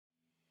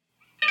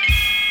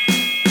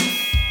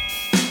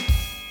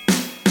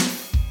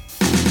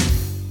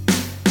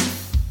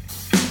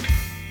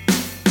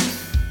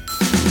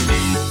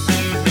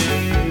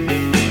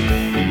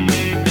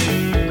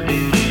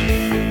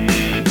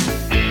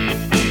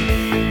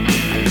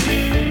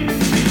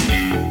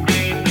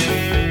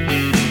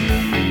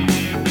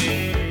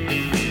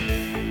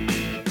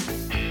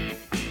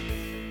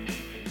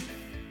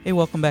Hey,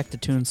 welcome back to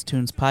Tunes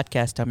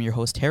Podcast. I'm your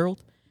host,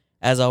 Harold.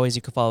 As always,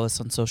 you can follow us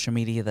on social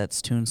media.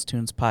 That's Tunes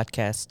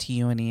Podcast,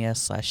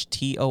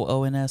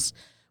 TUNES/TOONS.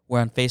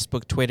 We're on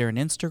Facebook, Twitter, and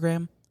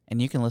Instagram.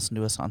 And you can listen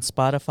to us on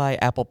Spotify,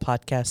 Apple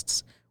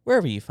Podcasts,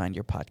 wherever you find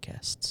your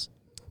podcasts.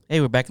 Hey,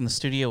 we're back in the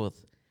studio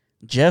with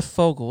Jeff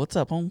Fogel. What's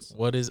up, Holmes?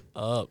 What is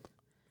up?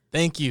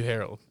 Thank you,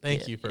 Harold.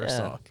 Thank you, first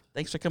off.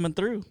 Thanks for coming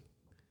through.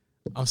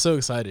 I'm so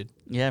excited.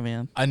 Yeah,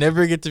 man. I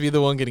never get to be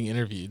the one getting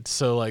interviewed.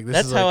 So, like, this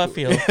That's is how like, I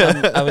feel.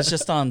 I was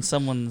just on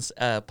someone's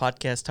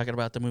podcast talking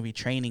about the movie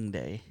Training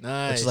Day,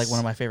 nice. which is like one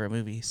of my favorite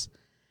movies.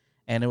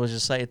 And it was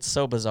just like, it's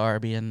so bizarre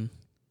being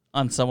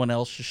on someone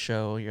else's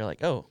show. You're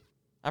like, oh,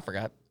 I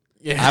forgot.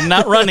 Yeah. I'm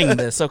not running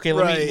this. Okay,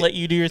 let Right. me let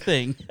you do your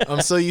thing.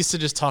 I'm so used to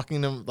just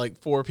talking to like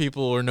 4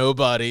 people or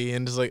nobody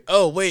and just like,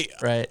 oh, wait,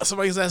 Right.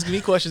 somebody's asking me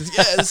questions.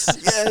 Yes,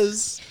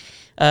 yes.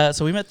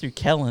 So we met through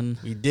Kellen.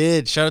 We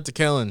did. Shout out to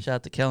Kellen. Shout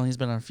out to Kellen. He's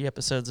been on a few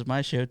episodes of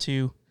my show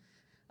too.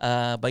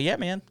 But yeah,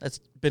 man, that's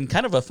been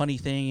kind of a funny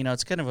thing. You know,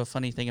 it's kind of a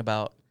funny thing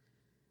about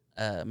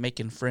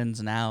making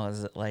friends now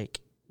is that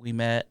like we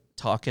met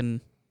talking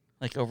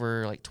like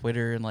over like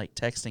Twitter and like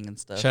texting and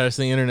stuff. Shout out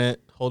to the internet,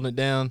 holding it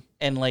down.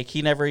 And like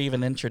he never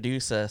even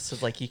introduced us.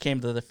 It's like he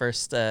came to the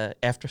first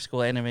after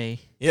school anime.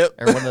 Yep.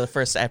 Or one of the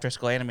first after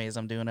school animes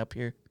I'm doing up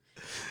here.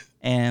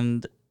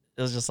 And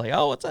it was just like,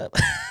 oh, what's up?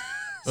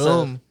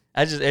 Boom.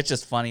 It's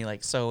just funny,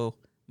 like so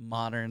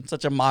modern,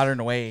 such a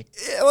modern way.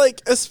 Yeah,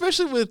 like,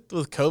 especially with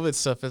COVID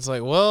stuff, it's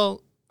like,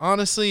 well,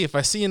 honestly, if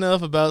I see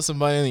enough about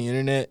somebody on the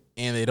internet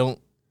and they don't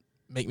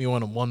make me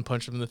want to one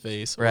punch them in the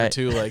face or Right.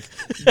 two, like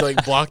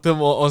block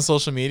them on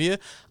social media,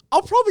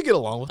 I'll probably get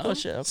along with them. Oh,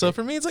 shit, okay. So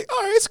for me, it's like,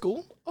 all right, it's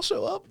cool. I'll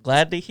show up.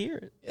 Glad to hear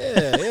it.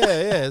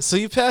 Yeah. So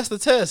you passed the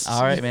test.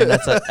 All right, man.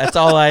 That's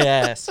all I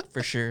ask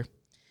for sure.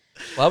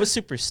 Well, I was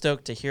super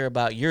stoked to hear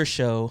about your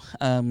show.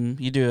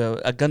 You do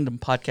a Gundam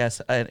podcast,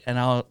 and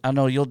I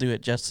know you'll do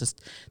it justice.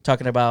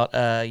 Talking about,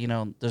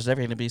 there's ever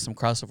going to be some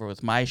crossover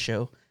with my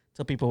show.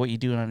 Tell people what you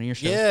do on your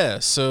show. Yeah,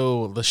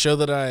 so the show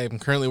that I'm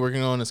currently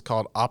working on is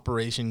called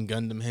Operation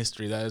Gundam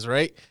History. That is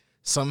right.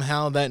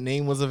 Somehow that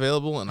name was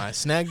available, and I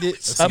snagged it.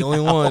 That's the only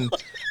one.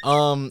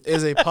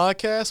 Is a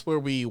podcast where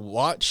we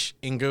watch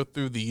and go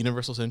through the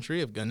Universal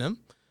Century of Gundam.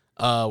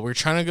 We're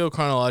trying to go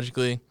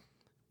chronologically.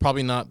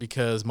 Probably not,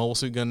 because Mobile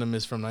Suit Gundam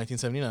is from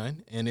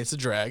 1979, and it's a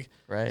drag.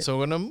 Right.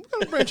 So I'm going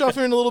to branch off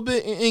here in a little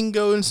bit and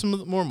go into some of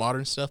the more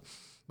modern stuff.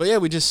 But yeah,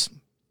 we just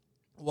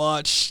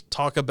watch,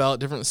 talk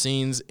about different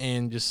scenes,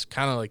 and just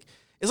kind of like,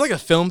 it's like a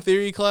film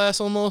theory class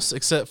almost,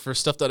 except for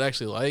stuff that I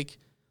actually like.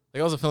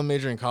 Like, I was a film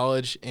major in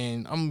college,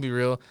 and I'm going to be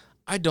real,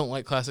 I don't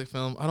like classic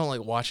film. I don't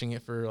like watching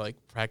it for like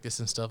practice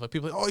and stuff. Like,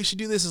 people are like, oh, you should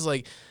do this. Is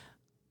like,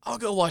 I'll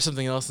go watch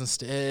something else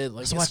instead.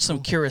 Like, Let's watch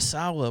some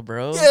Kurosawa,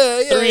 bro.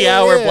 Yeah,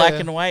 3-hour black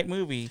and white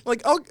movie.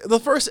 Like, the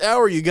first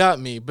hour you got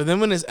me, but then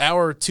when it's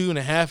hour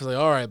 2.5, it's like,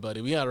 all right, buddy,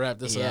 we got to wrap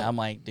this up. Yeah, I'm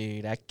like,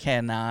 dude, I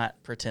cannot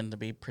pretend to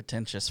be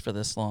pretentious for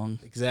this long.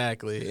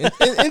 Exactly.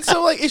 And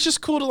so, like, it's just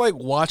cool to, like,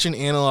 watch and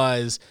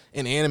analyze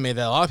an anime that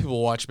a lot of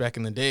people watched back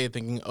in the day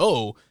thinking,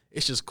 oh,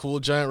 it's just cool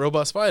giant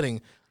robots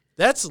fighting.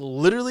 That's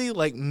literally,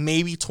 like,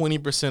 maybe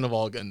 20% of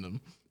all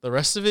Gundam. The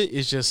rest of it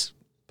is just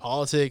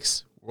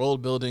politics,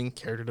 world building,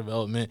 character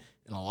development,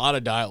 and a lot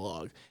of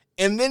dialogue.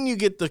 And then you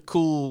get the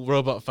cool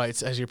robot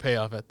fights as your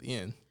payoff at the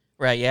end.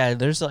 Right, yeah.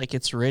 There's like,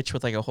 it's rich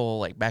with like a whole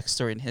like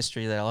backstory and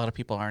history that a lot of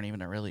people aren't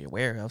even really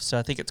aware of. So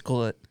I think it's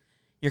cool that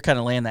you're kind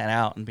of laying that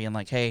out and being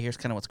like, hey, here's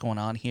kind of what's going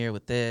on here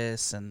with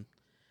this, and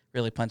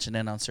really punching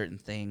in on certain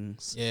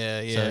things. Yeah.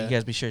 So you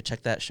guys be sure to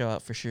check that show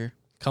out for sure.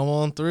 Come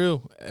on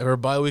through. Our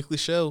bi-weekly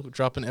show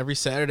dropping every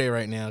Saturday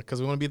right now, because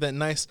we want to be that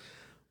nice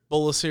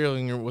bowl of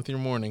cereal with your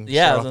morning.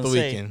 Yeah, off the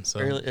weekend. So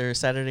early, or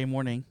Saturday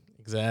morning.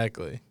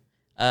 Exactly.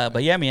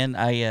 But yeah, man,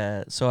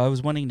 I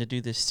was wanting to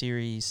do this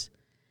series,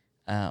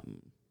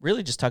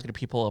 really just talking to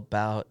people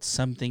about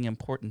something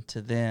important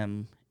to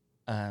them,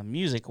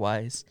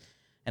 music-wise.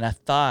 And I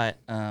thought,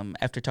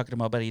 after talking to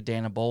my buddy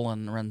Dana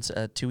Bolin, runs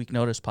a 2 Week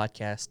Notice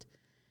podcast,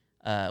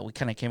 we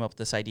kind of came up with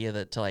this idea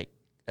that to like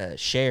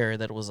share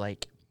that it was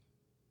like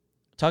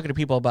talking to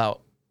people about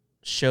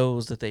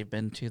shows that they've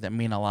been to that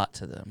mean a lot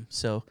to them.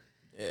 So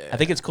I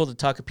think it's cool to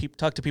talk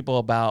to people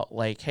about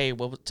like, hey,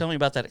 tell me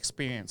about that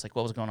experience. Like,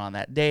 what was going on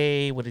that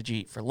day? What did you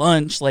eat for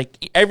lunch?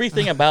 Like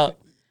everything about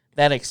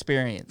that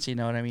experience. You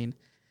know what I mean?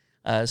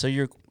 So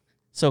you're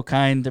so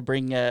kind to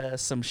bring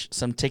some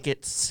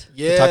tickets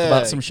to talk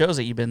about some shows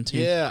that you've been to.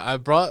 Yeah, I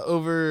brought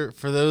over,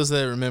 for those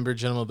that remember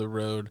Gentlemen of the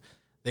Road,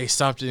 they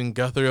stopped in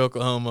Guthrie,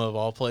 Oklahoma, of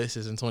all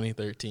places, in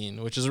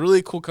 2013, which is a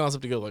really cool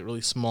concept to go to like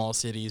really small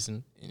cities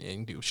and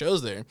do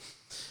shows there.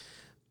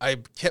 I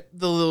kept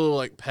the little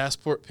like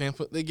passport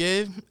pamphlet they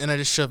gave, and I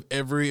just shoved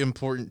every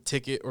important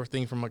ticket or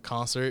thing from a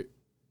concert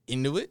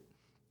into it.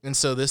 And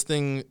so this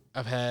thing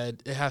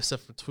it has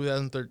stuff from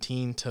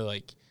 2013 to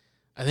like,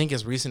 I think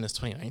as recent as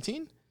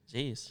 2019.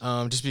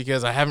 Jeez. Just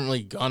because I haven't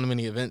really gone to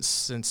many events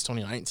since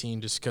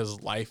 2019, just because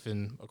of life,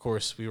 and of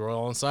course we were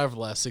all inside for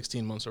the last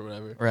 16 months or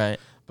whatever. Right.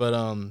 But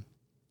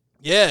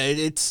yeah,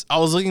 it's. I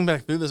was looking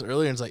back through this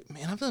earlier, and it's like,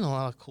 man, I've done a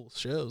lot of cool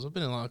shows. I've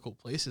been in a lot of cool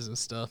places and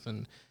stuff,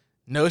 and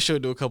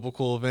no-showed to a couple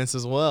cool events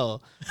as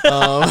well.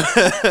 Well,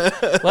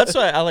 that's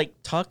why I like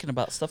talking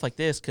about stuff like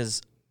this,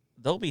 because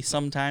there'll be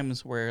some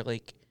times where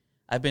like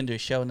I've been to a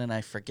show and then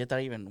I forget that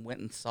I even went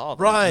and saw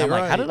them. Right, And I'm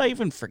like, how right. did I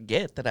even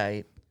forget that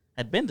I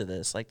had been to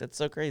this? Like, that's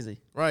so crazy.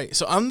 Right.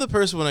 So I'm the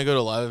person when I go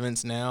to live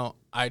events now,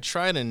 I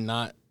try to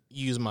not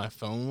use my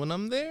phone when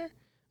I'm there.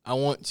 I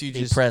want to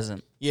Be just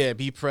present.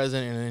 be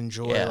present and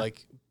enjoy Yeah.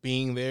 like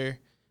being there.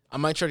 I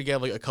might try to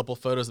get like a couple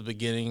photos at the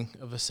beginning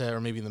of a set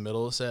or maybe in the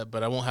middle of a set,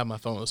 but I won't have my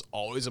phone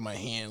always in my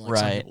hand like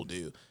some Right. people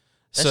do.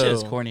 That shit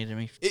is corny to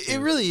me. It too.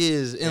 really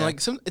is, and Yeah.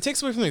 like it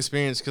takes away from the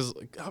experience because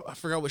like, I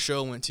forgot what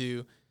show I went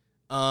to,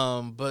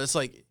 but it's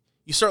like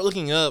you start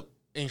looking up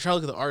and you try to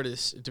look at the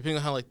artist, depending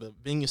on how like the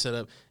venue set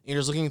up, and you're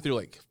just looking through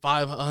like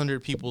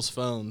 500 people's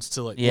phones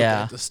to like look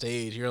Yeah. at the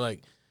stage. You're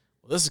like,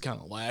 well, this is kind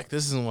of whack.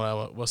 This isn't what I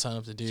was signed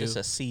up to do. Just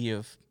a sea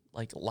of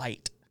like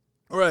light.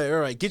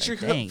 Right. Get your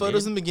Like, dang,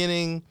 photos dude. in the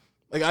beginning.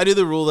 Like I do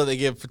the rule that they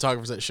give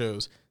photographers at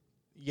shows.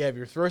 You have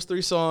your first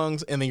 3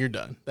 songs and then you're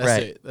done.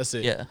 That's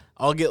it. Yeah.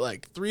 I'll get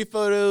like 3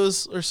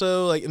 photos or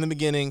so like in the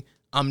beginning.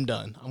 I'm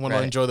done. I'm gonna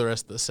Right. enjoy the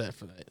rest of the set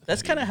for that.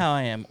 That's kind of how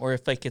I am. Or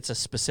if like it's a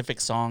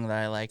specific song that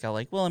I like, I'll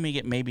like, well, let me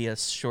get maybe a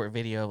short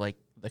video of like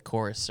the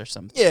chorus or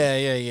something.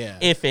 Yeah.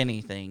 If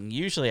anything.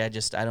 Usually I've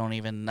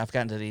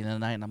gotten to the end of the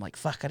night and I'm like,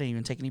 fuck, I didn't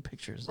even take any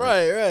pictures. Like,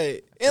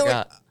 Right. And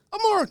like, forgot.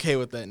 I'm more okay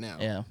with that now.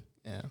 Yeah.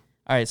 Yeah.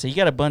 All right, so you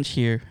got a bunch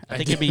here. I I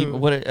think it'd be do.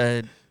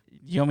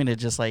 you want me to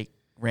just like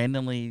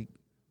randomly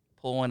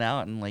pull one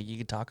out and like you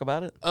could talk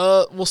about it?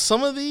 Well,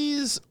 some of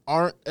these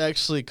aren't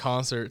actually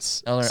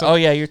concerts. Oh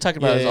yeah, you're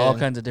talking about all Yeah.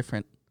 kinds of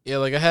different. Yeah,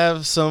 like I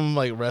have some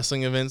like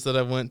wrestling events that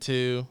I went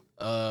to.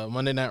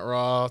 Monday Night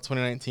Raw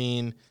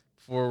 2019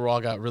 before Raw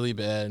got really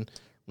bad.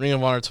 Ring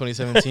of Honor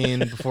 2017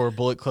 before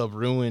Bullet Club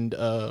ruined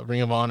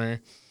Ring of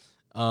Honor.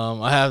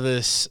 I have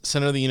this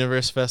Center of the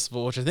Universe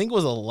Festival, which I think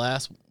was the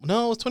last.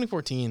 No, it was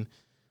 2014.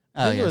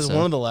 I think it was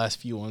one of the last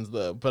few ones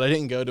though, but I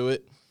didn't go to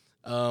it.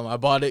 I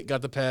bought it,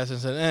 got the pass, and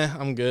said,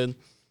 I'm good.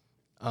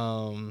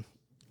 One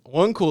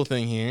cool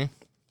thing here,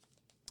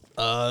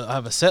 I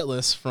have a set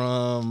list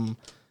from.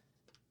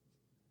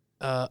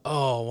 Why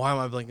am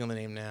I blanking on the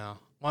name now?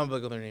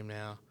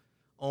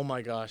 Oh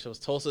my gosh, it was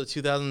Tulsa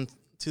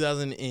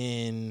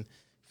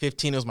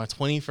 2015. It was my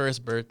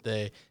 21st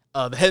birthday.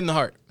 The Head and the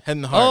Heart.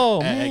 Oh,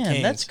 at man,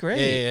 Cain's. that's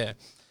great. Yeah.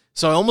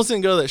 So I almost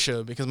didn't go to that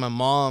show because my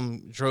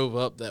mom drove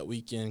up that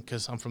weekend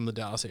because I'm from the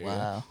Dallas area.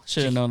 Wow,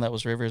 should have known that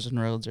was Rivers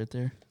and Roads right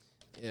there.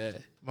 Yeah.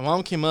 My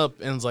mom came up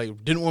and was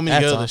like, didn't want me to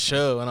go to the awesome.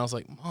 show, and I was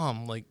like,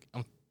 Mom, like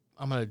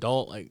I'm an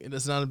adult, like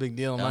it's not a big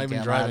deal. I'm not even Don't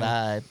get driving.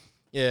 lied.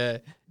 Yeah.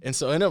 And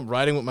so I ended up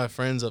riding with my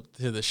friends up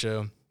to the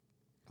show.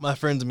 My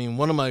friends, I mean,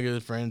 one of my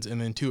good friends and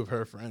then 2 of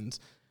her friends.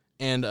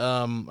 And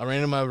I ran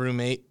into my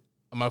roommate,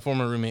 my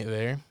former roommate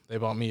there. They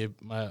bought me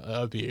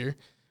a beer.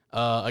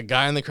 A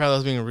guy in the crowd that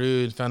was being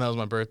rude found out it was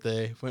my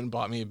birthday, went and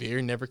bought me a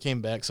beer, never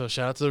came back. So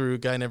shout out to the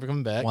rude guy, never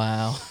coming back.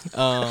 Wow.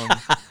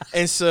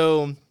 And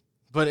so,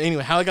 but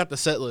anyway, how I got the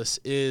set list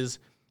is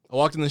I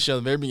walked in the show at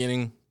the very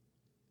beginning.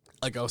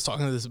 Like I was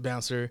talking to this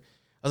bouncer.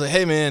 I was like,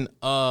 hey man,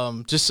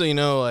 just so you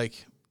know,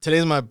 like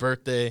today's my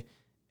birthday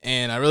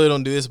and I really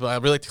don't do this, but I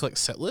really like to collect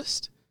set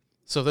list.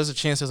 So if there's a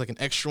chance there's like an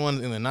extra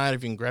one in the night,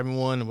 if you can grab me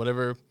one or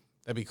whatever,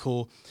 that'd be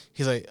cool.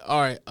 He's like, all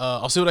right,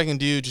 I'll see what I can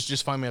do.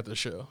 Just find me after the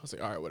show. I was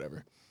like, all right,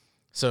 whatever.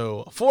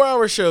 So a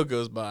 4-hour show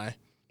goes by.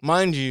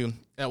 Mind you,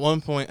 at one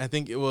point, I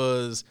think it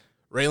was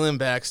Raylan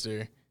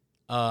Baxter.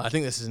 I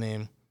think that's his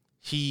name.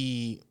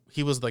 He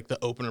was like the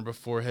opener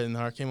before Head and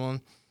Heart came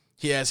on.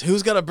 He asked,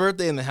 who's got a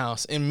birthday in the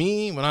house? And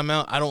me, when I'm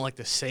out, I don't like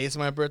to say it's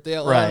my birthday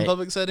out loud in Right.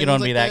 public settings. You don't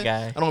like be that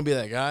guy. I don't want to be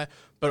that guy.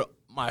 But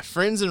my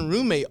friends and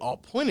roommate all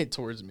pointed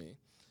towards me.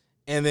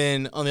 And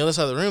then on the other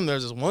side of the room, there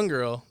was this one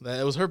girl that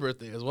it was her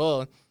birthday as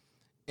well.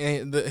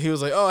 And he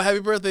was like, oh, happy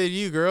birthday to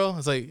you, girl. I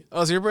was like,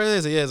 oh, it's your birthday? I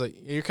was like, yeah. He's like,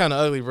 you're kind of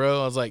ugly,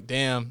 bro. I was like,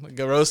 damn, I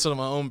got roasted on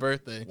my own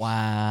birthday.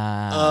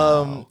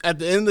 Wow. At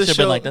the end of the Should have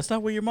show, been like, that's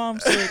not what your mom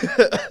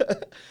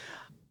said.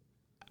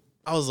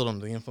 I was a little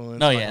under the influence.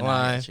 No, not yeah, gonna no,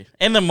 I lie. get you.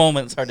 In the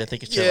moment, it's hard to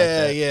think of shit like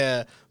that.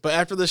 Yeah. But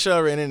after the show,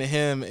 I ran into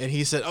him, and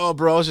he said, oh,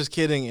 bro, I was just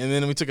kidding. And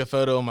then we took a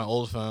photo on my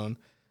old phone.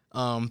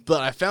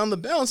 But I found the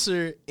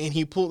bouncer, and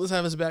he pulled this out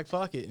of his back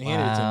pocket and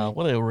handed it to Wow, me.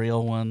 what a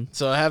real one.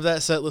 So I have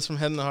that set list from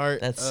Head and the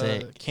Heart. That's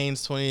sick.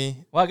 Cain's 20.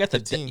 Well, I got the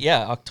 15.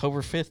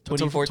 October 5th,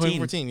 2014.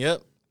 2014,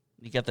 yep.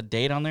 You got the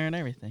date on there and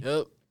everything.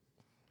 Yep.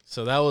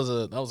 So that was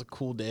a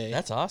cool day.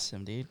 That's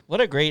awesome, dude.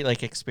 What a great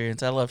like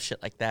experience. I love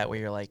shit like that where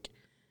you're like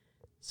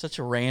such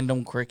a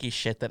random quirky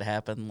shit that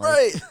happened.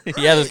 Like, right.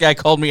 yeah, this guy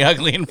called me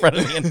ugly in front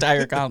of the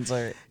entire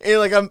concert. And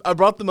like I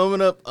brought the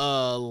moment up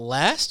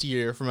last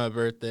year for my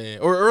birthday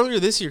or earlier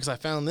this year because I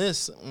found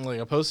this. And,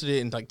 like I posted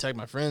it and like tagged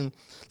my friend.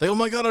 Like, oh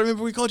my god, I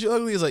remember we called you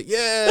ugly. He's like,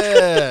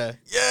 yeah,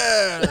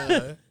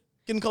 yeah.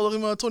 Getting called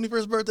ugly on my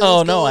 21st birthday. Oh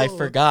let's no, go. I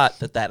forgot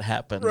that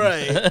happened.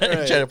 Right,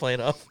 right. Try to play it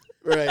off.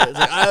 Right. It's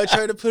like I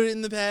tried to put it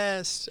in the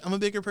past. I'm a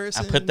bigger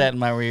person. I put that in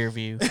my rear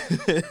view.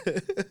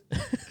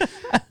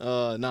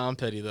 No, I'm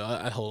petty though.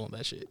 I hold on to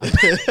that shit.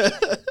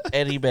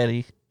 Eddie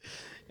Betty.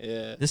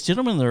 Yeah. This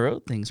Gentleman on the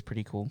Road thing's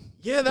pretty cool.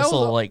 Yeah, that This was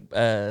little like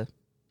or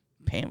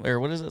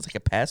what is it? It's like a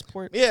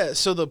passport. Yeah,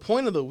 so the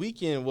point of the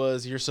weekend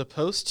was you're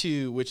supposed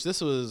to, which this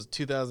was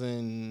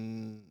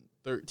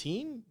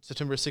 2013,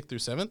 September 6th through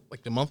 7th,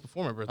 like the month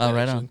before my birthday. Oh,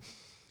 right actually.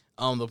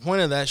 The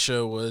point of that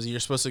show was you're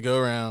supposed to go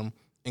around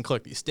and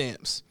collect these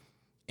stamps.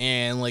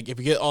 And like if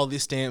you get all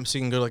these stamps,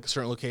 you can go to like a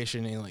certain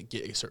location and like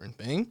get a certain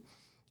thing.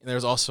 And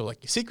there's also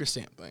like a secret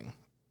stamp thing.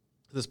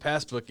 This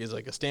pass book is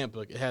like a stamp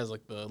book. It has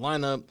like the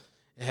lineup.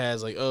 It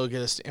has like, oh,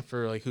 get a stamp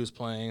for like who's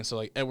playing. So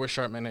like Edward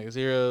Sharpe, Magnetic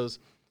Zeros.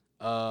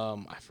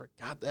 I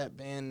forgot that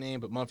band name,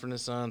 but Mumford &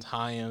 Sons,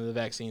 High End, The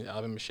Vaccines,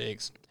 Alabama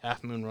Shakes,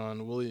 Half Moon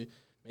Run, Willie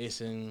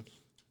Mason.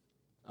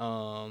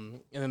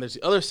 And then there's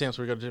the other stamps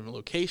where we go to different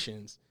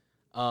locations.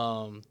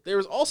 There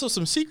was also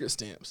some secret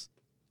stamps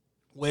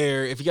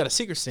where if you got a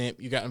secret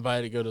stamp, you got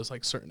invited to go to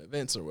like certain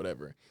events or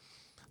whatever.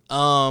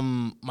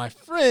 My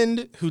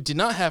friend who did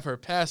not have her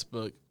pass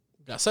book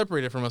got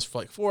separated from us for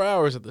like 4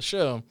 hours at the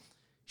show.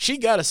 She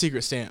got a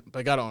secret stamp,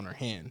 but got it on her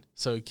hand,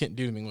 so you can't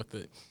do anything with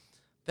it.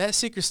 That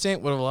secret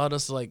stamp would have allowed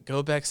us to like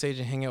go backstage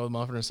and hang out with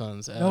Mumford &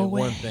 Sons at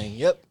one thing.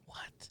 Yep.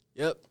 What?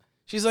 Yep.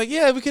 She's like,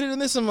 yeah, we could have done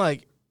this. I'm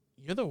like,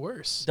 you're the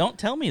worst. Don't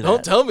tell me that.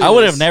 Don't tell me I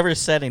would this. have never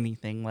said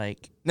anything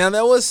like. Now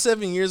that was 8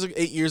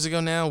 years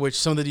ago now, which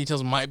some of the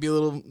details might be a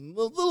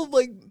little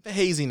like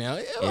hazy now.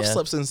 Yeah, I've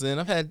slept since then.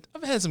 I've had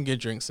some good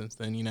drinks since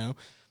then, you know.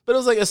 But it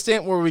was like a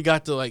stamp where we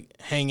got to like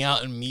hang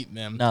out and meet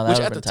them, No, that which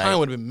would've at the been time tight.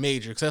 would have been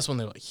major because that's when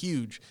they were like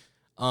huge.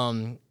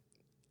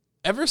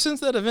 Ever since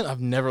that event, I've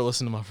never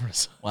listened to Mumford &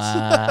 Sons.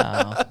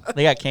 Wow.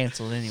 They got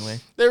canceled anyway.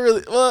 They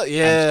really well,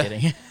 yeah. I'm just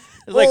kidding.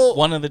 It's Well, like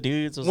one of the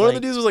dudes was One like,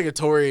 of the dudes was like a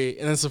Tory,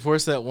 and then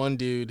supports that one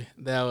dude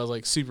that was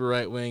like super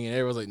right wing, and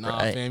everyone's like, "Nah,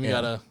 Right, fam, you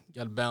yeah.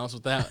 gotta bounce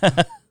with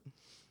that.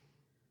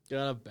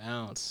 Gotta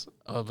bounce."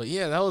 But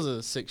yeah, that was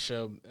a sick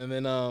show, and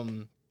then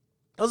that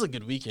was a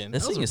good weekend.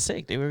 this That was thing is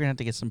sick, dude. We're gonna have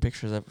to get some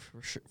pictures of it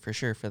for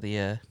sure for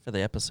the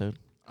episode.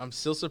 I'm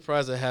still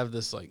surprised I have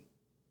this like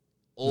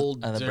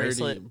old The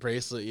dirty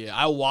bracelet. Yeah,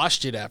 I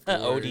washed it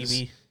afterwards.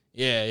 ODB.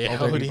 Yeah, Old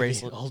dirty ODB,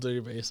 bracelet. old dirty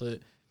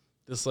bracelet.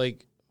 This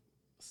like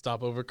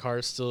stopover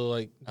card still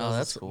like. Oh, does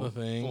that's the cool.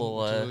 thing, Little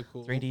which is really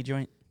cool. 3D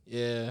joint.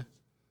 Yeah.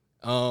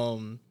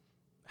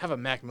 Have a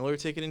Mac Miller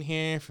ticket in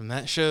here from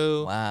that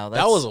show. Wow,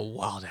 that was a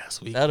wild ass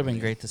week. That would have been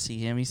great to see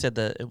him. He said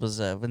that it was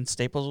Vince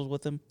Staples was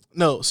with him.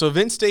 No, so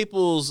Vince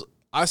Staples,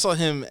 I saw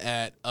him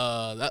at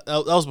that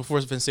was before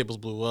Vince Staples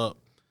blew up.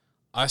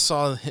 I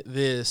saw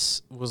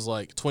this was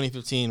like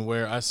 2015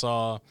 where I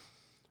saw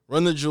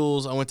Run the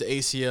Jewels. I went to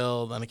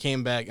ACL, then I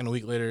came back, and a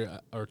week later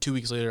or 2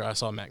 weeks later, I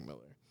saw Mac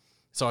Miller.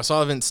 So I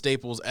saw Vince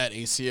Staples at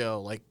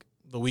ACL like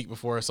the week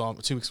before I saw him,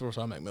 2 weeks before I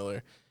saw Mac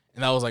Miller,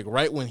 and that was like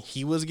right when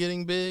he was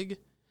getting big.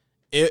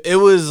 It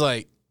was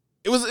like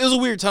it was a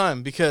weird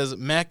time because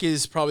Mac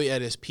is probably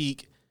at his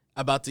peak,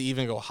 about to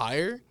even go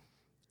higher,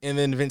 and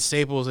then Vince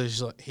Staples is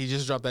just like, he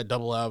just dropped that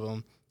double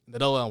album. The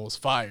double album was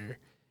fire,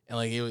 and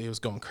like it was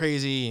going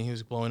crazy, and he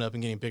was blowing up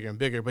and getting bigger and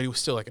bigger. But he was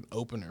still like an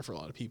opener for a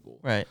lot of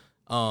people, Right.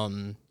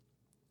 and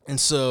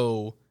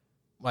so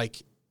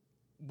like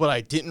what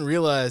I didn't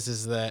realize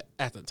is that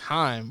at the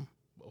time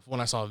when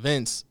I saw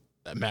Vince,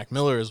 that Mac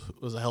Miller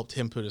was helped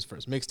him put his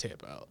first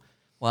mixtape out.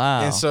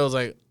 Wow. And so I was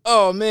like,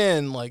 oh,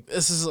 man, like,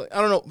 this is, like,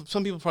 I don't know.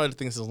 Some people probably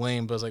think this is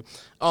lame, but it's like,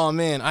 oh,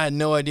 man, I had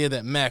no idea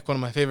that Mac, one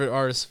of my favorite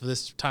artists for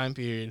this time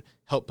period,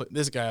 helped put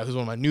this guy out, who's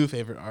one of my new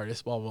favorite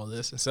artists, blah, blah,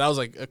 this. And so that was,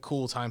 like, a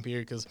cool time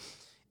period because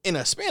in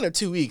a span of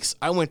 2 weeks,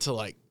 I went to,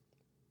 like,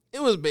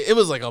 it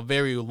was like a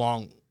very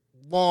long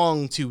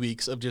 2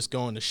 weeks of just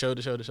going to show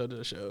to show to show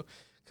to show.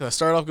 Because I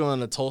started off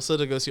going to Tulsa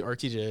to go see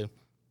RTJ.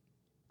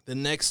 The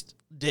next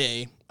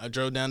day, I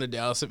drove down to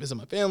Dallas to visit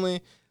my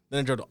family. Then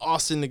I drove to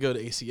Austin to go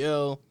to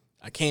ACL.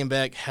 I came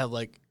back, had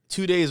like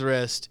 2 days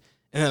rest,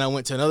 and then I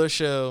went to another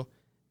show,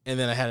 and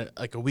then I had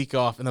like a week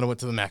off, and then I went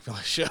to the Mac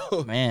Miller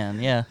show.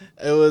 Man, yeah.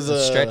 It was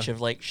a stretch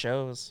of like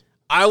shows.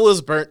 I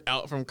was burnt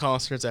out from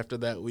concerts after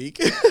that week.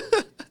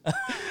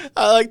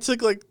 I like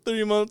took like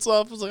 3 months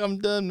off. I was like, I'm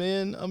done,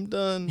 man. I'm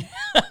done.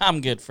 I'm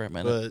good for a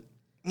minute.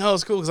 But no,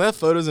 it's cool because I have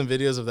photos and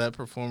videos of that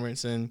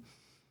performance, and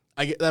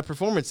I get that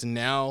performance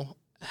now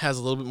has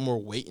a little bit more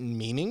weight and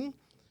meaning.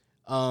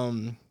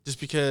 Just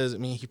because, I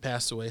mean, he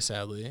passed away,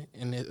 sadly,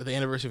 and the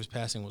anniversary of his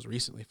passing was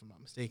recently, if I'm not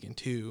mistaken,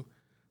 too.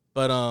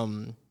 But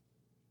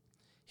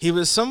he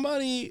was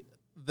somebody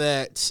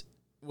that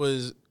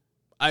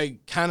I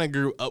kind of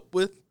grew up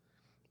with.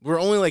 We're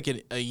only like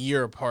a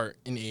year apart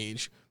in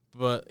age,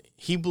 but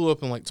he blew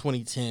up in like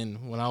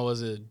 2010 when I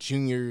was a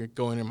junior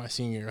going into my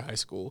senior year of high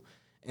school.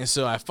 And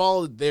so I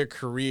followed their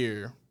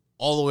career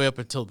all the way up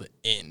until the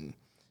end.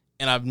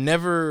 And I've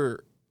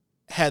never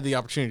had the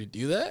opportunity to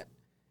do that.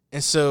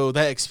 And so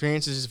that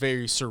experience is just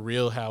very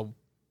surreal how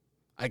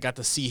I got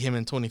to see him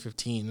in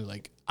 2015.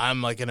 Like,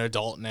 I'm like an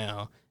adult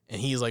now,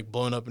 and he's like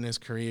blown up in his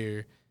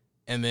career.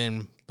 And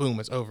then, boom,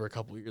 it's over a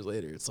couple years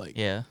later. It's like,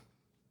 Yeah.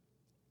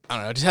 I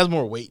don't know. It just has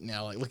more weight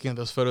now, like looking at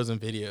those photos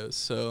and videos.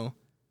 So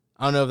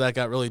I don't know if that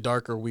got really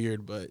dark or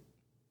weird, but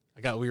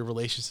I got weird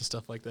relations and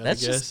stuff like that, I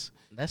guess.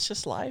 That's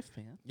just life,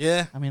 man.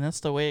 Yeah. I mean,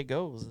 that's the way it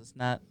goes. It's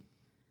not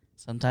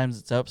Sometimes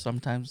it's up,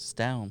 sometimes it's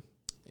down.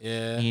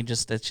 Yeah.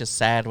 It's just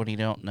sad when you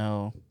don't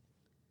know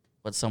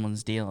what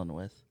someone's dealing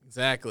with.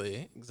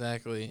 Exactly.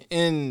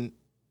 And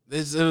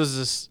it was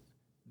just,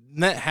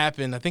 that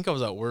happened. I think I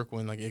was at work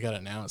when like it got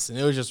announced, and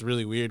it was just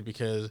really weird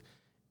because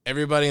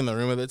everybody in the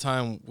room at the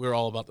time, we were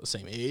all about the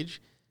same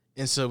age,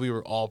 and so we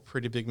were all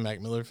pretty big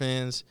Mac Miller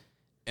fans.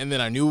 And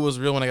then I knew it was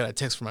real when I got a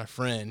text from my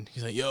friend.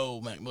 He's like,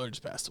 "Yo, Mac Miller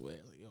just passed away."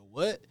 I was like, "Yo,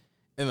 what?"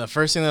 And the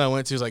first thing that I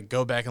went to was like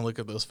go back and look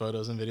at those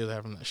photos and videos I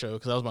have from that show,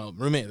 because that was my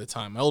roommate at the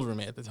time, my old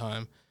roommate at the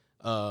time.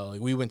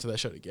 Like we went to that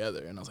show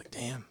together, and I was like,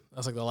 "Damn,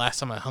 that's like the last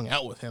time I hung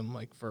out with him,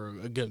 like for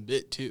a good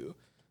bit too."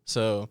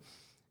 So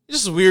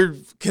just weird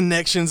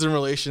connections and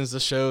relations to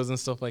shows and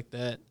stuff like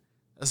that.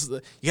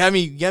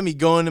 You got me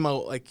going in my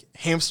like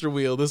hamster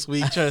wheel this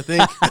week trying to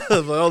think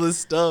of all this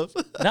stuff.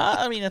 No,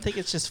 I mean, I think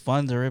it's just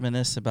fun to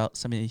reminisce about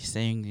some of these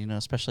things, you know,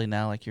 especially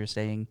now, like you were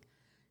saying,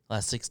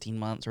 last 16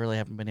 months, really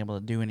haven't been able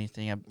to do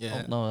anything. I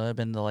don't know. I've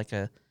been to like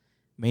a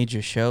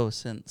major show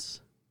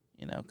since,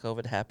 you know,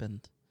 COVID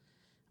happened.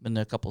 I've been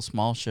to a couple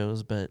small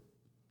shows, but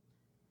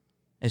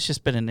it's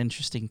just been an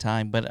interesting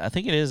time. But I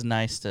think it is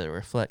nice to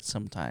reflect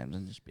sometimes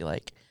and just be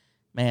like,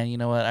 man, you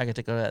know what? I got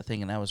to go to that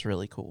thing, and that was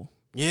really cool.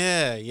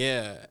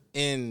 Yeah.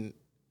 And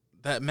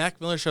that Mac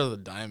Miller show, The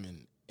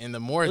Diamond, and the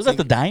more was that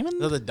the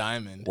Diamond? The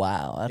Diamond.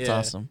 Wow, that's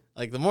awesome.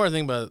 Like the more I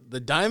think about it, the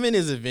Diamond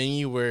is a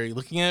venue where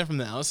looking at it from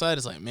the outside,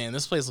 it's like, man,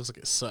 this place looks like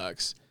it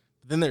sucks.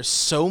 But then there's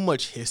so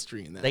much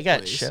history in that. They got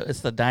place.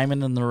 it's the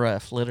diamond in the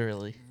rough,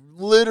 literally.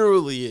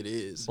 Literally, it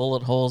is.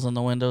 Bullet holes in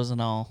the windows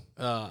and all.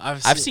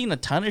 I've seen a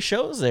ton of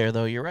shows there,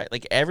 though. You're right.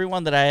 Like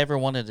everyone that I ever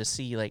wanted to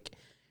see, like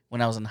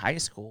when I was in high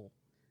school,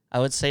 I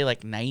would say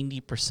like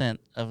 90%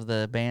 of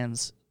the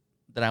bands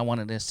that I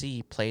wanted to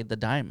see played the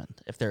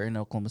Diamond if they're in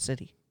Oklahoma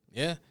City.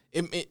 Yeah.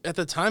 At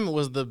the time, it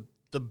was the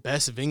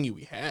best venue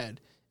we had.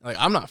 Like,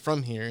 I'm not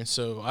from here, and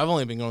so I've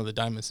only been going to the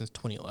Diamond since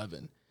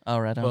 2011. Oh,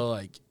 right on. But,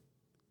 like,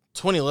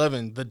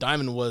 2011, the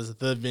Diamond was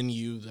the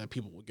venue that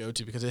people would go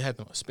to because it had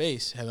the most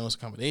space, had the most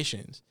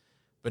accommodations.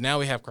 But now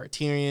we have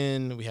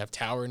Criterion, we have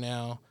Tower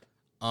now,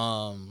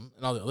 and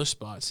all the other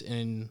spots.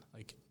 And,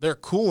 like, they're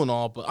cool and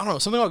all, but I don't know,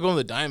 something about going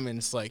to the Diamond,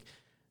 it's like,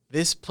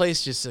 this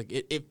place just like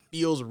it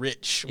feels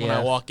rich when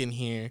I walk in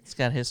here. It's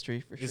got history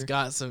for sure. It's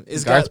got some.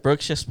 Garth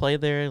Brooks just played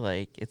there.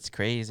 Like it's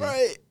crazy.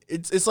 Right.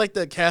 It's like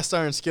the cast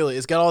iron skillet.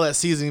 It's got all that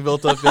seasoning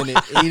built up in it.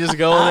 And you just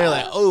go in there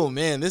like, oh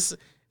man, this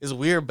is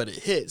weird, but it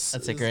hits.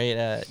 That's a great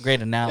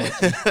analogy.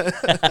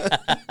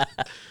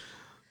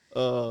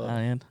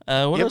 Man.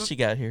 What else you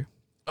got here?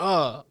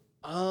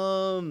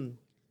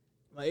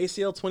 My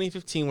ACL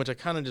 2015, which I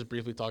kind of just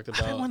briefly talked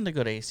about. I wanted to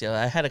go to ACL.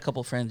 I had a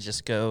couple friends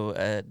just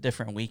go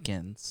different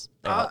weekends.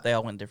 They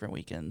all went different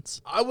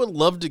weekends. I would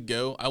love to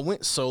go. I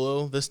went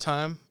solo this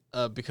time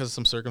because of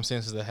some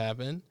circumstances that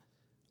happened.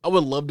 I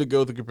would love to go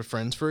with a group of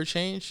friends for a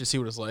change to see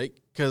what it's like,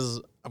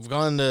 because I've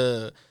going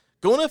to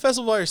a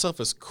festival by yourself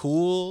is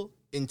cool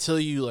until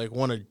you like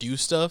want to do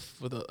stuff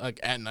with like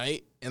at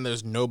night and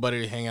there's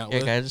nobody to hang out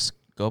with. I just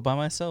go by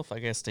myself, I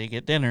guess, to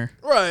get dinner.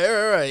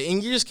 Right.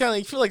 And you just kind of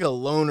you feel like a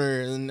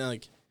loner, and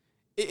like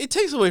it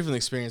takes away from the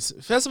experience.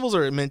 Festivals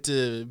are meant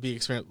to be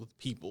experienced with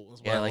people.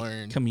 Is what I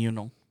learned.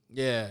 Communal.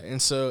 Yeah,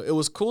 and so it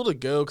was cool to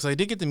go because I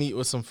did get to meet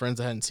with some friends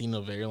I hadn't seen in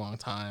a very long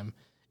time,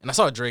 and I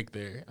saw Drake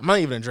there. I'm not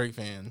even a Drake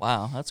fan.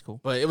 Wow, that's cool.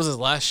 But it was his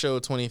last show,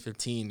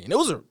 2015, and it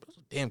was a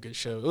damn good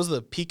show. It was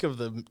the peak of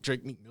the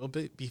Drake Meek Mill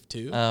beef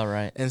too. Oh,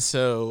 right. And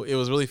so it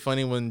was really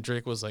funny when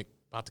Drake was like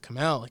about to come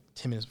out, like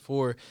 10 minutes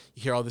before,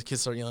 you hear all the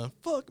kids start yelling,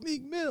 "Fuck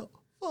Meek Mill,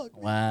 fuck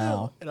Meek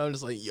Mill." And I'm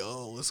just like,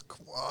 yo, it's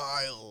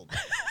wild.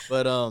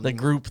 But the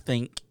group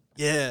think.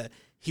 Yeah.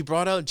 He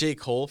brought out J.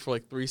 Cole for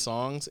like 3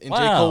 songs, and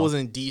J. Cole was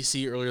in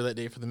D.C. earlier that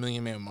day for the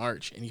Million Man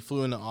March, and he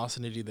flew into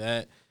Austin to do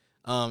that.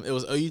 It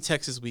was OU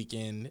Texas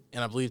weekend,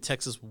 and I believe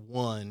Texas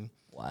won.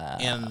 Wow.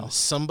 And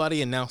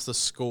somebody announced the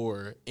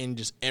score, and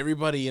just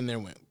everybody in there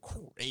went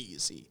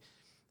crazy.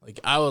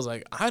 Like, I was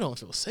like, I don't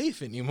feel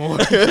safe anymore.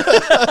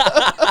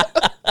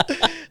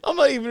 I'm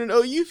not even an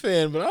OU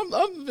fan, but I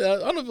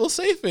don't feel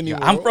safe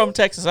anymore. I'm from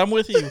Texas. I'm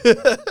with you.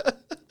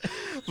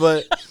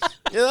 But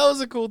yeah, that was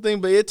a cool thing.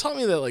 But it taught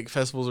me that like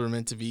festivals are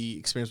meant to be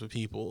experienced with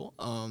people.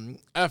 I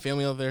have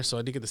family out there, so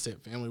I did get to stay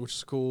with family, which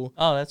is cool.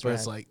 Oh, that's right. But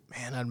it's like,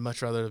 man, I'd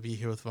much rather be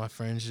here with my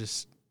friends,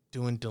 just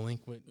doing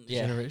delinquent,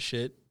 degenerate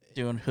shit,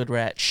 doing hood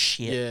rat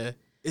shit. Yeah.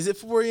 Is it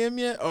 4 a.m.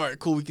 yet? All right,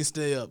 cool. We can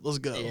stay up. Let's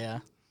go. Yeah.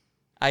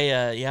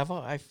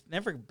 I've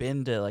never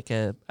been to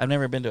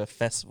a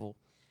festival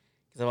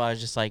because I was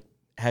just like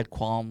had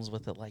qualms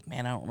with it. Like,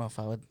 man, I don't know if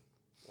I would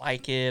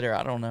like it, or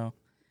I don't know.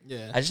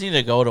 Yeah. I just need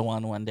to go to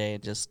one day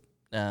and just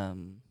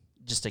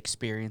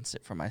experience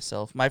it for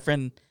myself. I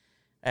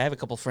have a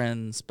couple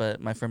friends,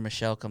 but my friend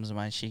Michelle comes to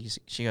mind. She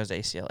goes to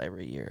ACL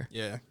every year.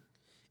 Yeah.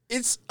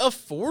 It's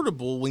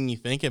affordable when you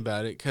think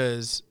about it,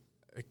 because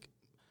like,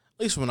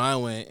 at least when I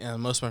went, and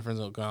most of my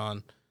friends have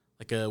gone,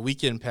 like a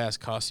weekend pass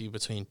costs you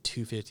between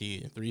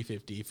 $250 and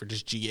 $350 for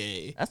just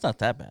GA. That's not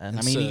that bad.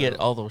 I mean, you get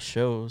all those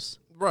shows.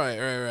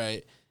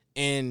 Right.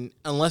 And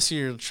unless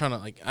you're trying to,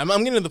 like, I'm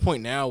getting to the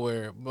point now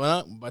where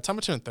by the time I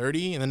turn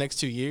 30 in the next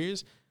 2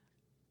 years,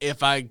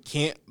 if I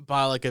can't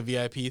buy like a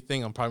VIP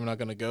thing, I'm probably not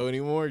gonna go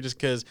anymore. Just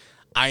because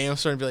I am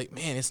starting to be like,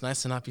 man, it's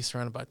nice to not be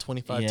surrounded by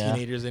 25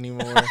 teenagers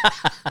anymore.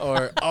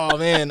 Or, oh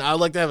man, I'd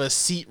like to have a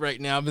seat right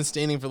now. I've been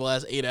standing for the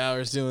last 8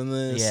 hours doing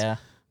this. Yeah.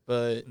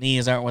 But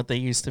knees aren't what they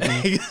used to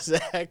be.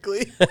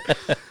 Exactly.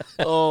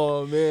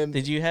 Oh man.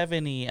 Did you have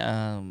any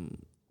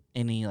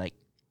like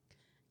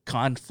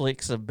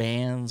conflicts of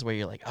bands where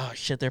you're like, oh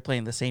shit, they're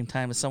playing the same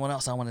time as someone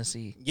else I want to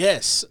see?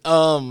 Yes.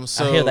 I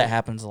hear that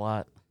happens a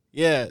lot.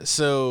 Yeah.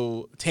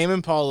 So Tame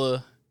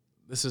Impala.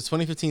 This is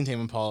 2015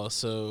 Tame Impala.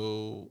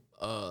 So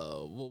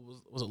what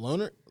was it?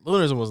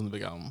 Lonerism wasn't the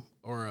big album,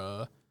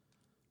 or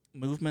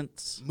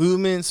Movements,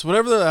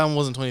 whatever the album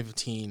was in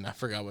 2015. I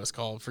forgot what it's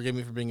called. Forgive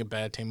me for being a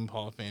bad Tame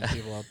Impala fan,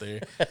 people out there.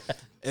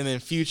 And then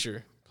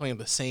Future playing at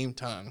the same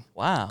time.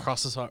 Wow.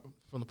 Across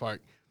from the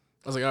park.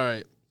 I was like, all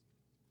right.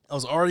 I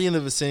was already in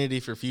the vicinity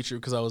for Future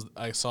because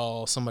I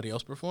saw somebody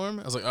else perform.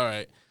 I was like, all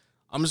right,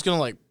 I'm just gonna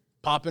like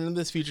pop into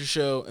this Future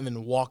show and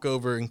then walk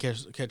over and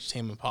catch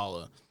Tame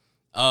Impala.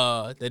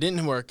 That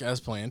didn't work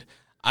as planned.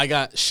 I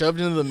got shoved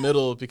into the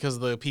middle because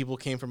the people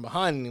came from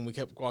behind and we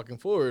kept walking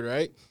forward,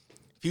 right?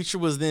 Future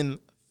was then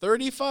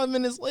 35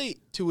 minutes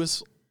late to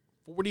his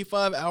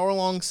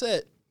 45-hour-long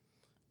set,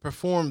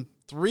 performed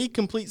 3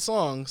 complete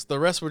songs. The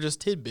rest were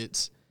just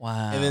tidbits.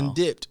 Wow. And then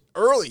dipped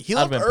early. He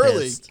left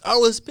early. Pissed. I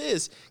was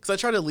pissed because I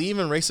tried to leave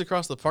and race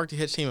across the park to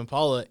catch Tame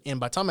Impala, and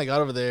by the time I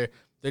got over there,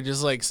 they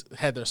just like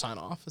had their sign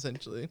off,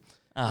 essentially.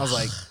 I was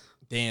like,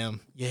 damn,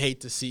 you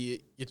hate to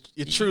see it.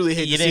 You truly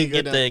hate to see it. You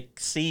didn't get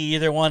to see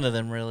either one of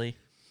them, really.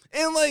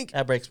 And like,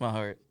 that breaks my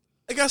heart.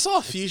 Like, I saw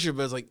Future,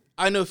 but it's like,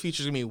 I know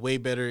Future's gonna be way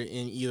better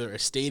in either a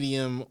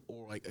stadium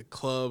or like a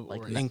club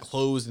or an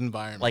enclosed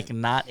environment. Like,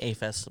 not a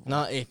festival.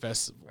 Not a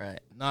festival. Right.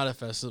 Not a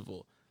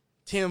festival.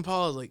 Tame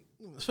Impala is like,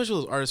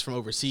 especially those artists from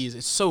overseas,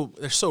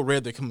 they're so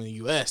rare they come in the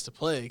U.S. to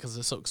play because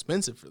it's so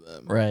expensive for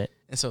them. Right.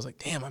 And so I was like,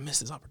 damn, I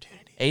missed this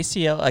opportunity.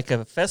 ACL, like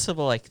a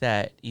festival like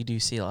that, you do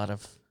see a lot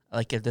of,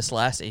 like if this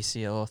last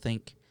ACL, I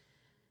think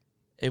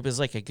it was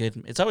like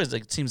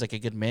it seems like a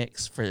good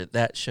mix for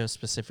that show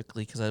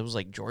specifically because it was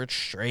like George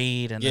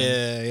Strait and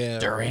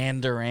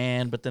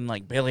Duran, but then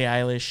like Billie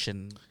Eilish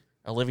and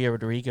Olivia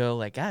Rodrigo,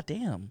 like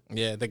goddamn.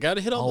 Yeah, they got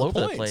to hit all the over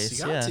points. the place.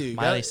 You got to.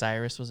 Miley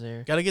Cyrus was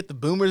there. Got to get the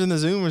boomers and the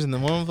zoomers in the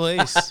one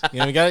place. You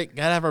know, we got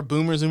to have our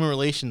boomer-zoomer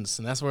relations,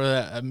 and that's where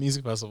at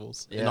music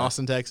festivals in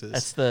Austin, Texas.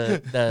 That's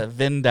the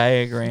Venn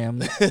diagram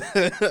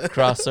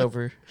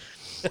crossover.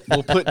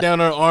 We'll put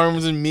down our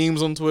arms and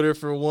memes on Twitter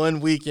for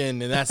one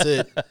weekend, and that's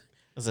it.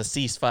 It's a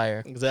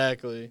ceasefire.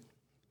 Exactly.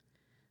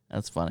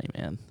 That's funny,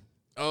 man.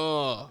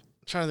 Oh, I'm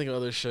trying to think of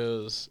other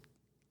shows.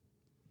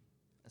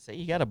 I say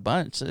you got a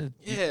bunch.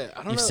 Yeah, I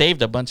don't know. You've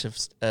saved a bunch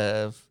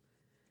of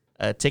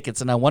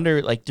tickets, and I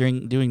wonder, like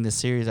during doing this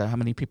series, how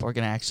many people are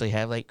going to actually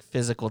have like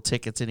physical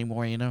tickets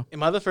anymore? You know?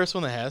 Am I the first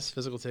one that has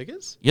physical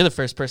tickets? You're the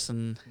first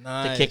person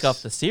to kick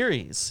off the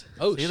series.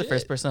 Oh, so you're the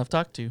first person I've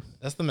talked to.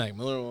 That's the Mac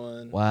Miller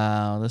one.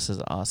 Wow, this is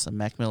awesome.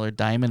 Mac Miller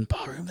Diamond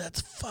Ballroom.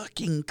 That's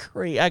fucking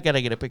crazy. I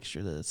gotta get a picture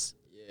of this.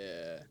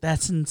 Yeah,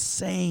 that's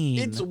insane.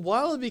 It's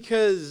wild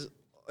because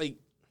like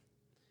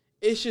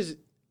it's just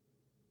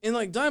and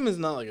like Diamond's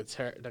not like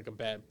a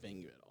bad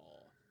venue at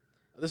all.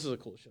 This was a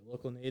cool show.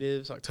 Local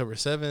Natives, October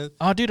 7th.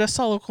 Oh, dude, I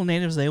saw Local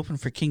Natives. They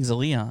opened for Kings of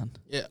Leon.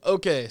 Yeah.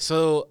 Okay,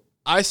 so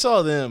I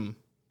saw them,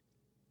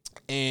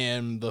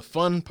 and the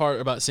fun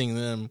part about seeing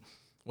them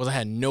was I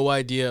had no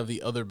idea of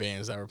the other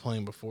bands that were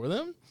playing before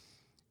them.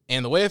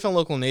 And the way I found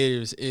Local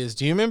Natives is,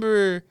 do you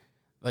remember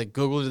like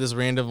Google did this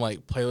random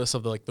like playlist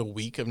of the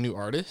week of new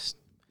artists?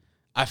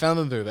 I found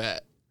them through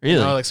that. Really?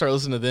 And I like started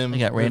listening to them. They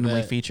got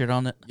randomly featured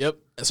on it. Yep.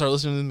 I started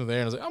listening to them there,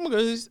 and I was like, I'm gonna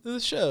go to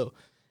this show.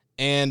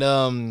 And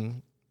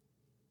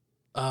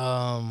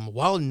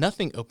Wild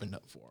Nothing opened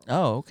up for them.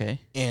 Oh,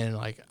 okay. And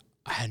like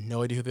I had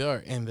no idea who they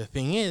are. And the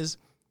thing is,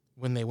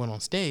 when they went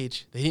on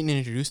stage, they didn't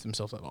introduce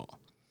themselves at all.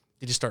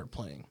 They just started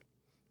playing.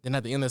 Then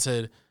at the end, they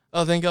said,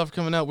 "Oh, thank y'all for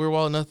coming out. We're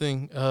Wild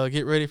Nothing.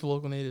 Get ready for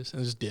Local Natives,"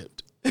 and just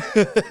dipped.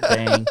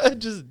 Dang.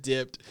 Just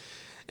dipped.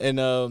 And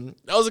that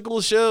was a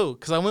cool show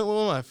because I went with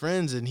one of my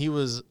friends, and he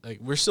was like,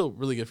 we're still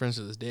really good friends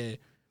to this day.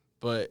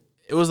 But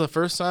it was the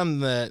first time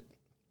that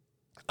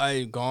I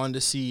had gone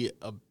to see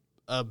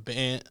a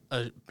band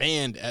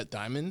at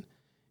Diamond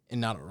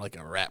and not like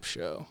a rap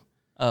show.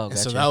 Oh,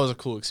 gotcha. So that was a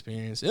cool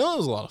experience. It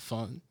was a lot of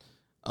fun.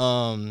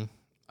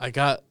 I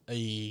got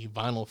a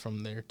vinyl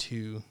from there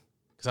too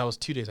because that was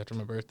 2 days after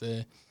my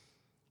birthday.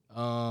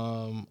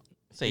 So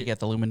you got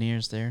the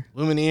Lumineers there.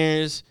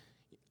 Lumineers.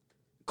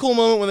 Cool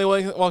moment when they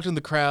walked in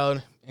the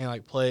crowd and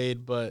like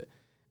played, but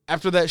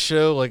after that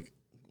show, like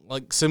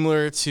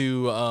similar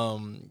to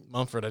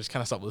Mumford, I just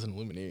kind of stopped listening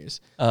to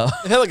Lumineers. Oh,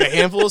 it had like a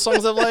handful of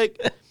songs I like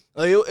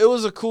it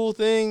was a cool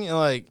thing, and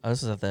like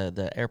this is at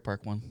the Air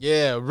Park one.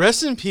 Yeah,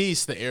 rest in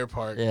peace, the Air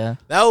Park. Yeah,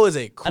 that was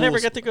a cool. I never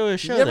got to go to a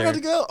show. You never there. got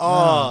to go.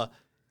 Oh,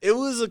 it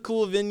was a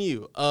cool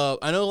venue.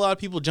 I know a lot of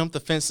people jumped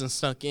the fence and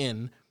snuck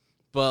in,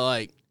 but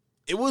like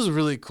it was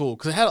really cool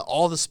because it had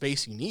all the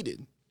space you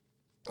needed,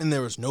 and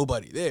there was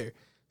nobody there.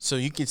 So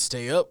you could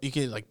stay up. You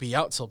could like be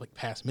out till like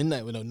past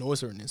midnight with no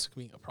noise ordinance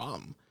being a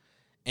problem.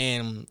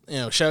 And,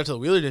 shout out to the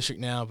Wheeler District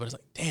now, but it's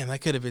like, damn,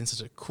 that could have been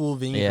such a cool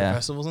venue for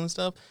festivals and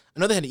stuff. I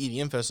know they had an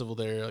EDM festival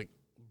there, like,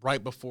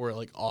 right before it,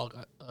 like, all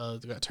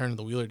got turned to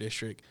the Wheeler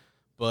District.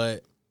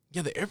 But,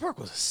 yeah, the airport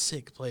was a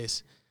sick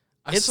place.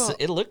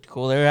 It looked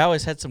cool. They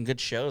always had some good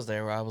shows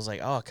there where I was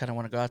like, oh, I kind of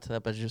want to go out to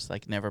that, but just,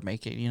 like, never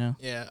make it,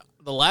 Yeah.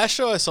 The last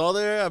show I saw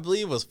there, I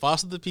believe, was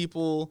Foster the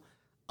People,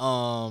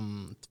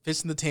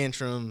 Fits in the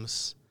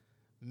Tantrums,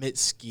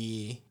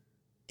 Mitski,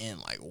 and,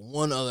 like,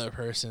 one other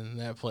person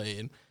that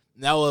played.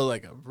 That was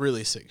like a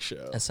really sick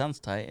show. That sounds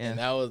tight. Yeah. And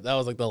that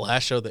was like the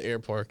last show at the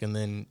airport, and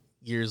then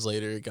years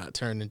later it got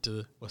turned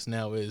into what's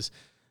now is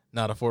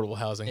not affordable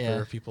housing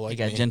for people like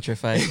me. It got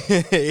gentrified.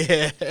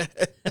 Yeah.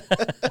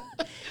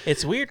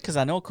 It's weird because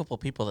I know a couple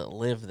people that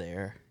live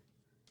there.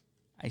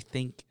 I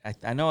think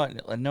I know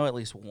at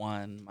least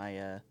one.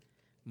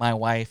 My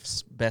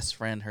wife's best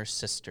friend, her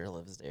sister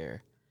lives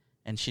there,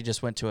 and she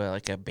just went to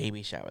a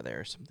baby shower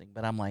there or something.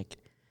 But I'm like,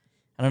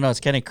 I don't know.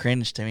 It's kind of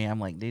cringe to me. I'm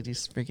like, dude,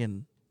 he's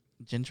freaking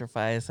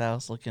gentrify his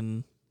house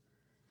looking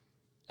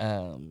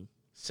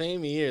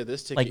same year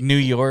this ticket, like New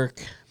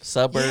York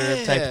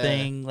suburb type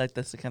thing. Like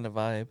that's the kind of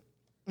vibe.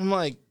 I'm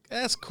like,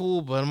 that's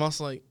cool, but I'm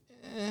also like,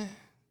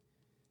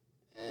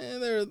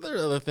 there are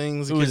other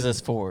things. Who is this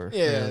for?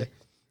 Yeah, really?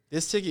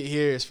 This ticket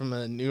here is from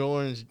a New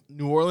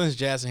Orleans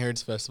Jazz and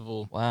Heritage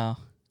Festival. Wow,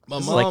 this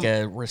is like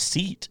a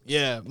receipt.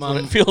 Yeah,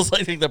 it feels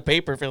like the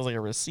paper feels like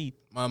a receipt.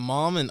 My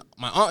mom and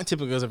my aunt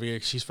typically goes every year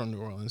because she's from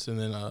New Orleans, and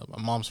then my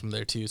mom's from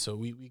there too, so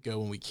we go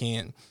when we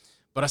can.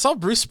 But I saw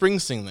Bruce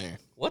Springsteen there.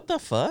 What the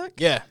fuck?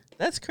 Yeah.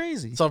 That's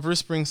crazy. I saw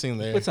Bruce Springsteen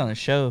there. He puts on a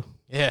show.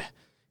 Yeah,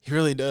 he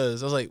really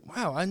does. I was like,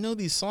 wow, I know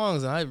these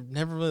songs, and I've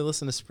never really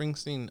listened to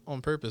Springsteen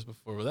on purpose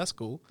before, but that's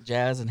cool.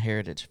 Jazz and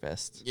Heritage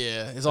Fest.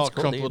 Yeah, it's all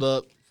cool, crumpled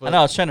up. I know,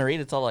 I was trying to read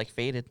it. It's all, like,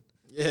 faded.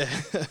 Yeah.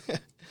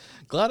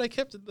 Glad I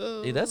kept it,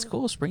 though. Dude, that's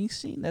cool,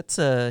 Springsteen. That's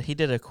he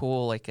did a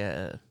cool, like,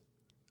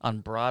 on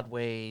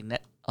Broadway,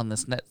 on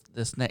this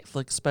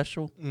Netflix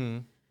special.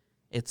 Mm.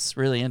 It's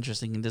really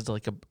interesting. He does,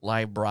 like, a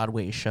live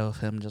Broadway show of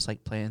him just,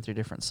 like, playing through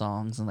different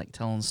songs and, like,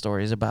 telling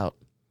stories about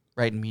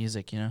writing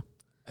music,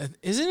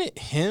 Isn't it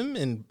him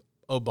and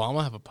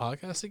Obama have a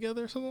podcast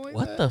together or something like that?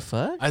 What the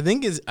fuck? I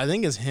think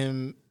it's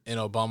him and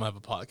Obama have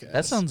a podcast.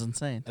 That sounds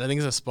insane. And I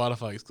think it's a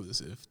Spotify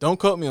exclusive. Don't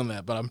quote me on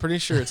that, but I'm pretty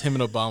sure it's him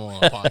and Obama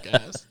on a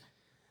podcast.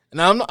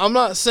 And I'm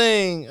not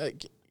saying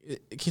can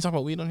you talk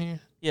about weed on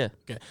here? Yeah.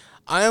 Okay.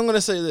 I am going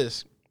to say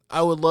this.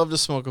 I would love to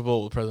smoke a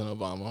bowl with President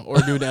Obama or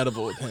do an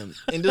edible with him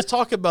and just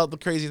talk about the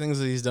crazy things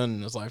that he's done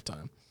in his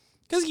lifetime.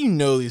 Because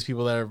these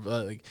people that are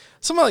like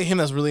someone like him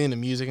that's really into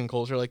music and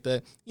culture like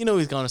that.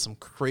 He's gone to some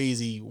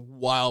crazy,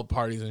 wild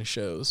parties and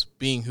shows,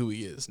 being who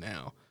he is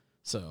now.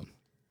 So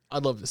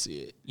I'd love to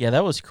see it. Yeah,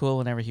 that was cool.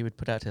 Whenever he would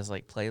put out his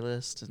like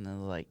playlist and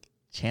then like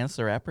Chance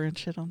the Rapper and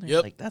shit on there.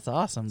 Yep. Like that's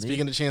awesome. Dude.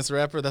 Speaking of Chance the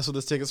Rapper, that's what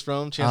this ticket's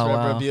from. Chance the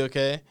Rapper, Be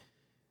Okay.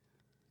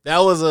 That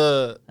was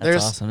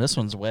That's awesome. This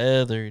one's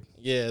weathered.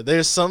 Yeah,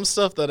 there's some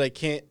stuff that I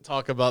can't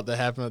talk about that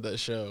happened at that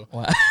show.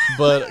 Wow.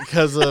 But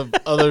because of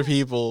other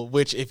people,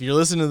 which if you're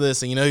listening to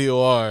this and you know who you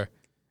are,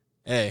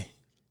 hey.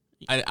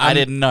 I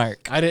didn't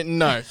narc. I didn't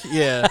narc,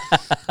 yeah.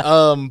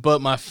 But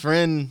my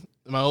friend,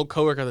 my old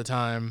coworker at the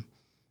time,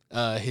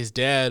 his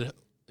dad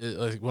is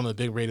like one of the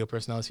big radio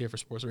personalities here for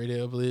sports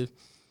radio, I believe.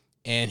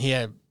 And he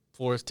had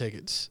floor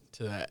tickets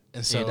to that.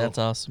 And so that's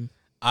awesome.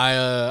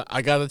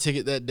 I got a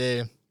ticket that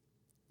day.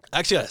 I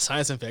actually got a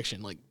sinus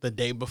infection like the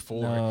day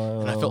before,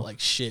 and I felt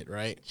like shit,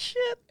 right?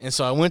 Shit. And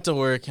so I went to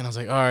work, and I was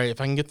like, all right, if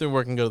I can get through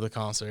work and go to the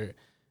concert.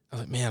 I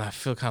was like, man, I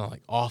feel kind of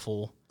like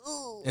awful.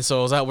 Ooh. And so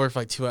I was at work for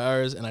like 2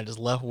 hours, and I just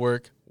left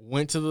work,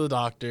 went to the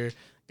doctor,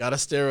 got a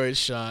steroid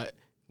shot,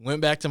 went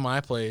back to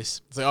my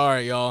place. I was like, all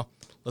right, y'all,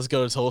 let's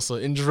go to Tulsa.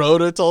 And drove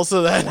to Tulsa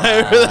that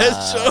night for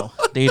that show.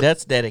 Dude,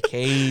 that's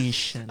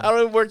dedication. I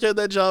don't even work at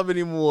that job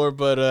anymore,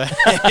 but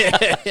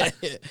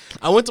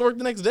I went to work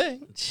the next day.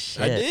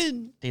 Shit. I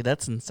did. Dude,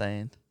 that's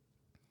insane.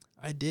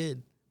 I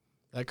did.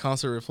 That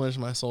concert replenished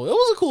my soul. It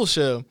was a cool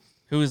show.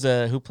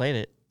 Who played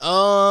it?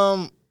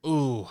 I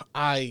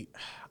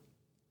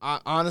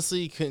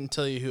honestly couldn't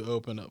tell you who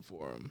opened up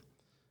for him.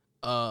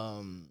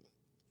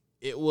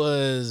 It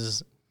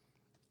was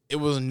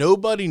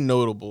nobody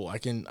notable.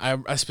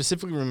 I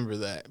specifically remember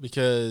that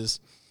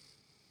because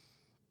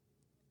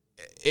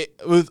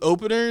with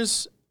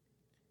openers,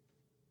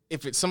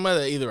 if it's somebody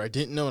that either I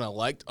didn't know and I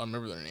liked, I'll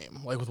remember their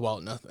name, like with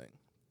Wild Nothing.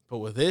 But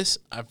with this,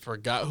 I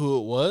forgot who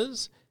it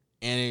was,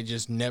 and it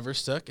just never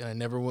stuck, and I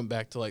never went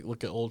back to like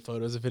look at old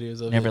photos and videos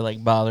of it. Never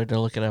like bothered to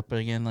look it up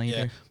again later.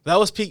 Yeah. That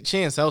was peak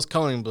Chance. That was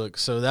Coloring Book.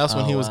 So that's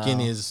when he was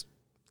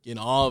getting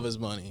all of his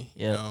money.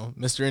 Yep.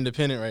 Mr.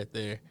 Independent right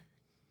there.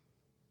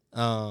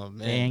 Man.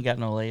 They ain't got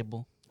no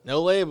label.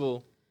 No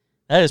label.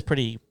 That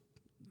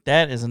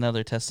is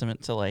another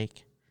testament to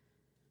like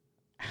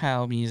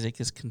how music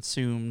is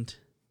consumed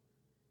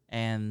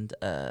and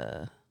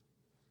how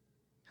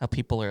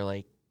people are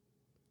like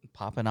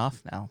popping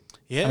off now.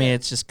 Yeah. I mean,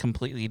 it's just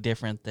completely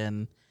different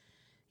than,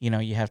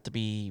 you have to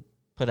be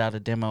put out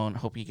a demo and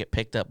hope you get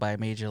picked up by a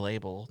major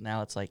label.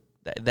 Now it's like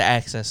the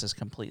access is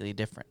completely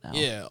different now.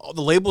 Yeah, all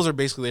the labels are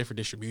basically there for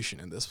distribution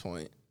at this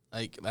point.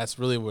 Like, that's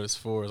really what it's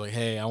for. It's like,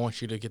 hey, I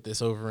want you to get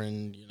this over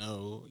in,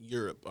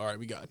 Europe. All right,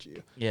 we got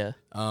you. Yeah.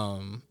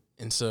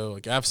 And so,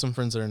 like, I have some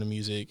friends that are into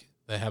music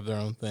that have their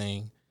own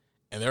thing,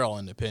 and they're all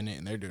independent,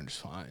 and they're doing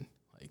just fine.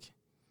 Like,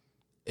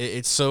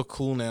 it's so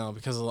cool now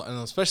because, and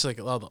especially, like,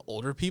 a lot of the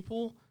older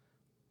people,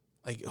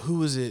 like, who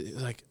was it?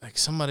 Like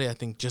somebody, I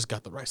think, just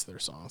got the rights to their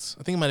songs.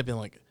 I think it might have been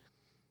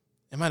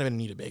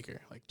Anita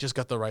Baker. Like, just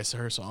got the rights to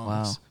her songs.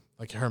 Wow.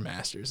 Like, her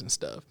masters and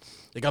stuff.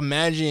 Like,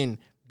 imagine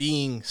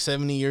being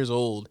 70 years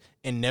old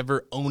and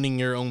never owning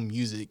your own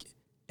music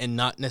and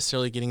not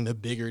necessarily getting the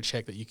bigger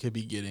check that you could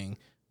be getting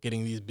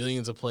these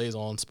billions of plays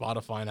on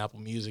Spotify and Apple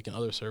Music and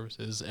other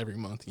services every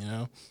month,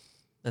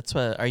 That's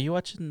what. Are you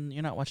watching?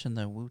 You're not watching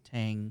the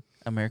Wu-Tang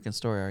American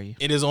Story, are you?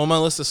 It is on my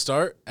list to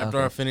start after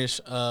Okay. I finish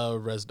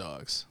Res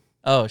Dogs.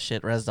 Oh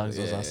shit, Res Dogs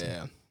was awesome.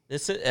 Yeah.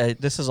 This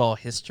is all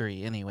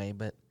history anyway,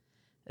 but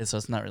so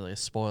it's not really a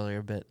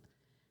spoiler. But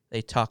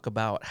they talk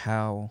about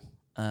how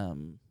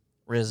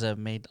RZA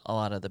made a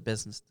lot of the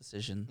business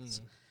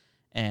decisions,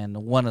 and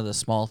one of the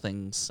small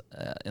things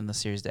in the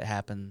series that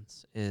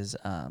happens is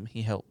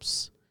he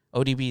helps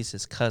ODB is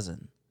his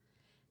cousin,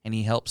 and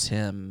he helps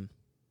him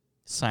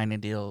sign a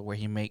deal where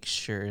he makes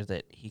sure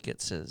that he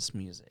gets his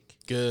music.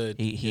 Good.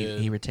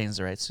 He retains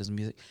the rights to his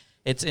music.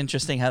 It's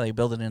interesting how they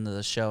build it into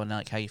the show and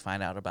like how you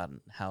find out about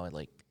how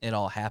it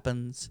all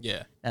happens.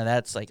 Yeah. And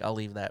that's like I'll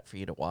leave that for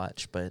you to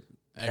watch, but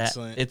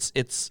Excellent.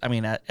 It's I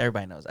mean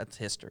everybody knows that's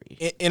history.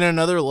 In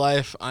another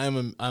life,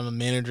 I'm a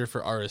manager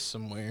for artists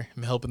somewhere.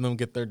 I'm helping them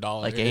get their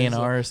dollar. Like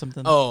A&R or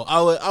something. Oh,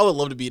 I would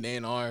love to be an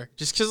A&R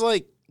just because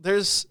like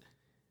there's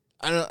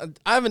I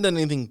haven't done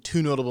anything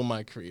too notable in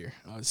my career.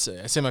 I'd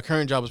say my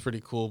current job is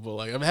pretty cool, but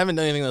like I haven't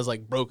done anything that's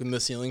like broken the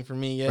ceiling for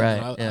me yet.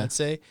 Right, yeah. I'd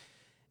say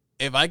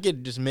if I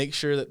could just make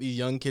sure that these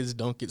young kids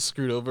don't get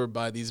screwed over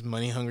by these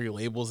money hungry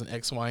labels and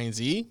X, Y, and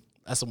Z,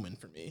 that's a win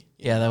for me.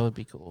 Yeah, that would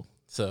be cool.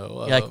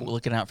 So You're like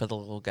looking out for the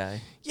little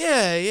guy.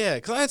 yeah,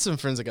 because I had some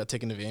friends that got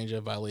taken advantage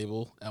of by a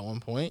label at one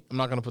point. I'm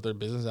not gonna put their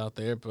business out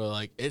there, but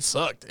like it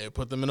sucked. It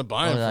put them in a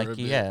bind Or for a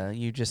bit. yeah,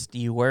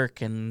 you work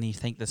and you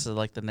think this is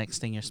like the next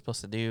thing you're supposed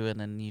to do, and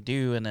then you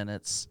do, and then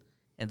it's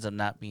ends up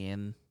not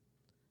being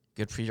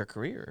good for your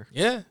career.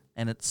 Yeah.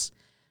 And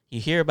you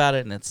hear about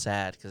it and it's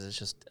sad because it's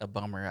just a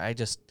bummer.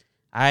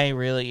 I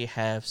really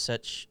have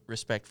such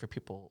respect for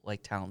people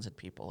like talented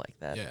people like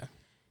that. Yeah.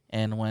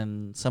 And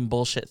when some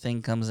bullshit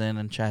thing comes in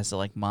and tries to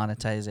like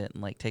monetize it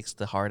and like takes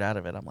the heart out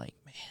of it, I'm like,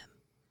 man,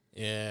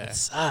 Yeah. it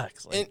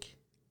sucks. Like,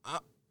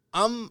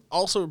 I'm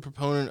also a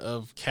proponent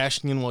of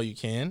cashing in while you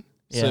can.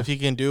 So Yeah. if you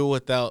can do it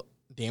without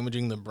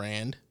damaging the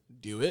brand,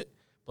 do it.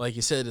 But like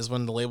you said, is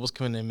when the labels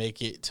come in and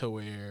make it to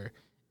where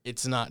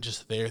it's not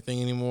just their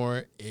thing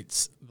anymore,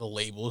 it's the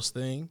labels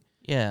thing,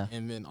 yeah.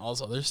 and then all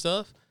this other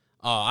stuff.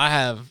 I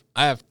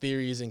have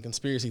theories and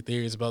conspiracy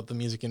theories about the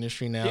music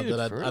industry now Dude,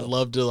 that for I'd real.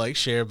 love to like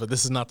share, but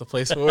this is not the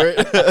place for it.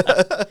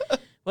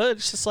 Well,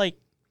 it's just like,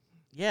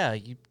 yeah,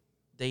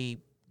 they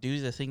do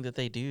the thing that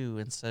they do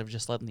instead of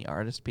just letting the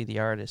artist be the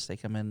artist. They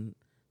come in,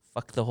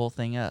 fuck the whole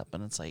thing up,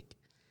 and it's like,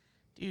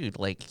 dude,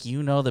 like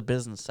the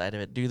business side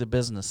of it, do the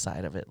business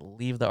side of it,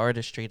 leave the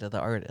artistry to the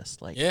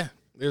artist. Like, Yeah,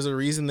 there's a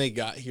reason they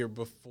got here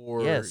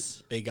before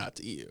Yes. they got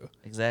to you.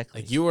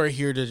 exactly. Like you are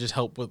here to just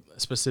help with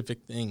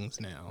specific things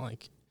now.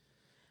 Like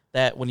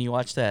That when you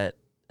watch that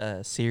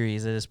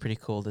series, it is pretty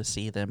cool to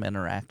see them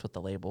interact with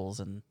the labels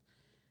and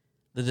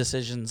the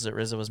decisions that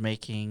RZA was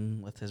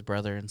making with his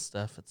brother and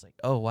stuff. It's like,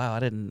 oh wow, I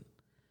didn't.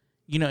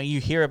 You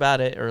hear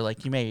about it, or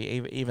like you may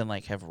even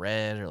like have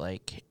read or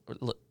like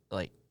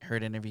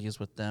heard interviews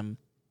with them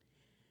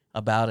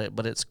about it,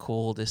 but it's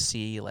cool to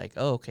see like,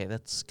 oh, okay,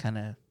 that's kind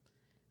of,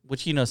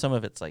 which some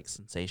of it's like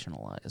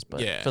sensationalized, but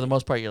Yeah. for the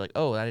most part, you're like,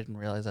 oh, I didn't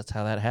realize that's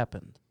how that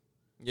happened.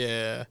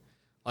 yeah,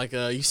 like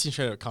you seen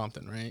Straight Outta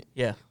Compton, right?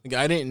 Yeah, Like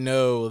I didn't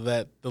know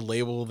that the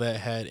label that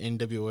had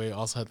NWA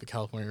also had the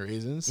California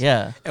Raisins.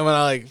 yeah, And when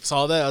I like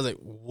saw that, I was like,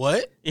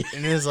 "What?"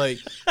 And it's like,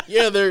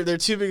 "Yeah, they're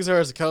two big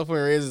stars, the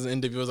California Raisins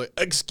and NWA." I was like,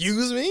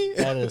 "Excuse me?"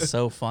 that is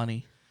so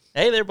funny.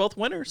 Hey, they're both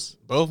winners.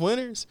 Both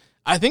winners.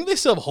 I think they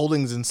still have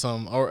holdings in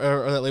some, or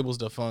that label's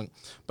defunct.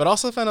 But I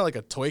also found out like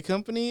a toy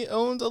company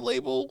owned a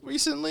label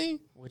recently.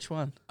 Which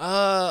one?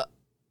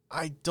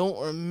 I don't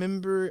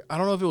remember. I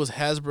don't know if it was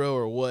Hasbro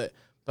or what,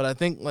 but I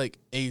think like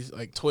a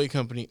toy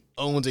company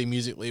owns a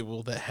music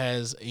label that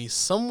has a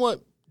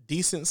somewhat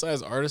decent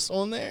sized artist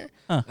on there.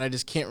 Huh. And I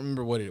just can't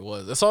remember what it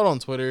was. I saw it on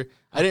Twitter.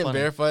 I didn't funny.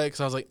 verify it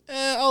because I was like,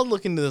 I'll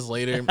look into this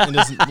later, and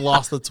just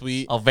lost the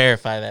tweet. I'll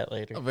verify that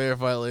later. I'll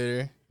verify it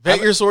later. Vet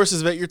your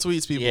sources, vet your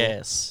tweets, people.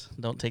 Yes.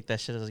 Don't take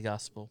that shit as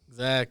gospel.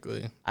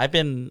 Exactly. I've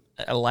been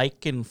a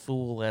liking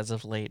fool as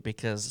of late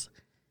because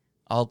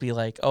I'll be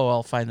like, oh,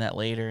 I'll find that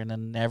later, and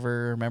then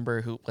never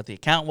remember what the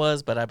account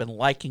was, but I've been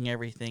liking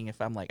everything if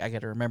I'm like, I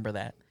got to remember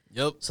that.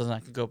 Yep. So then I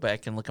can go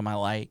back and look at my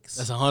likes.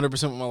 That's 100%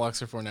 what my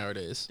likes are for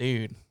nowadays.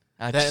 Dude,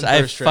 That and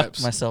I've thirst fucked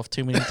traps. myself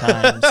too many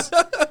times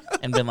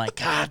and been like,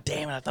 God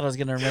damn it, I thought I was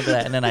going to remember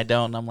that, and then I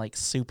don't, and I'm like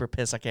super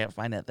pissed I can't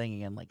find that thing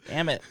again. Like,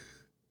 damn it.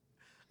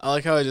 I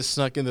like how I just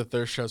snuck in the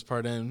thirst traps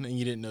part in and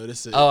you didn't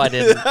notice it. Oh, I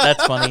didn't.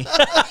 That's funny.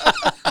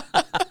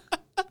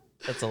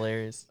 That's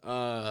hilarious.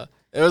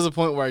 There was a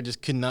point where I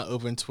just could not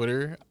open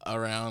Twitter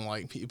around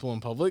like people in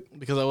public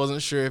because I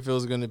wasn't sure if it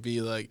was going to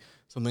be like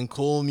something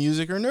cool,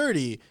 music, or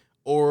nerdy,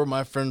 or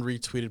my friend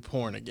retweeted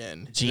porn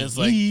again. Jesus.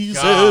 And it's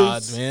like,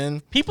 God,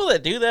 man. People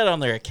that do that on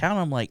their account,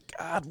 I'm like,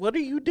 God, what are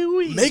you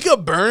doing? Make a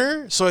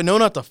burner so I know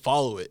not to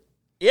follow it.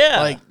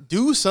 Yeah. Like,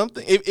 do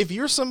something. If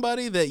you're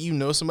somebody that you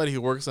know somebody who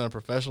works in a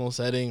professional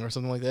setting or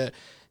something like that,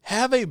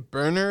 have a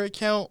burner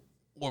account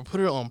or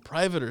put it on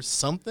private or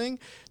something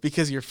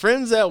because your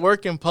friends at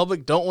work in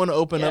public don't want to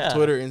open up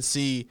Twitter and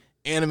see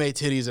anime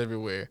titties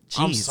everywhere.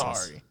 Jesus. I'm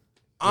sorry.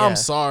 I'm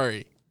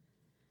sorry.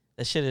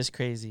 That shit is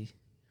crazy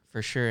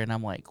for sure. And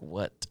I'm like,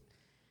 what?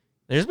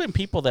 There's been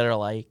people that are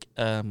like,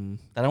 that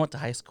I went to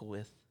high school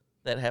with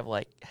that have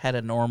like had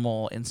a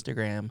normal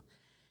Instagram.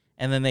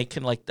 And then they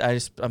can like,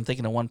 I'm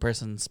thinking of one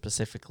person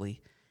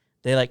specifically.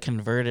 They like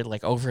converted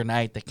like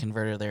overnight. They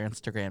converted their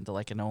Instagram to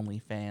like an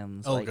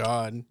OnlyFans. Oh like,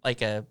 God!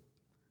 Like a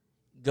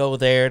go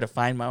there to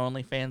find my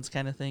OnlyFans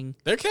kind of thing.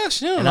 They're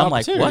cashing in. And I'm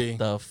like, what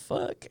the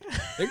fuck?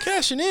 They're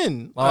cashing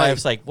in. My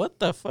wife's like, what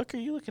the fuck are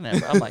you looking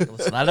at? I'm like,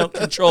 listen, I don't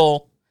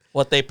control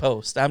what they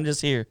post. I'm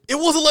just here. It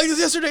wasn't like this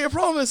yesterday. I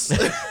promise.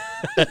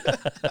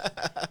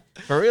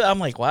 For real, I'm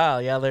like, wow,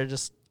 yeah. They're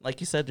just like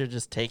you said. They're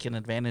just taking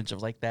advantage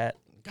of like that.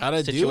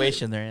 Gotta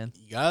situation do it. they're in.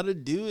 You gotta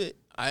do it.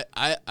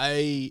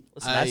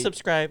 Listen, I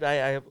subscribed.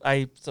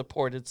 I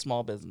supported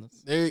small business.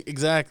 There,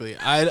 exactly.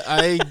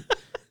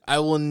 I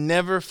will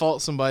never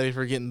fault somebody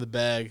for getting the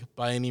bag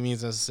by any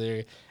means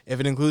necessary. If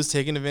it includes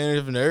taking advantage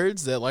of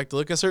nerds that like to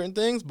look at certain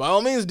things, by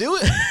all means, do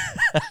it.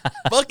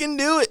 Fucking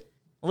do it.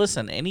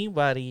 Listen,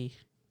 anybody,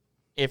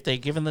 if they're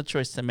given the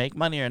choice to make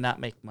money or not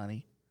make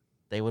money,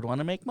 they would want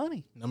to make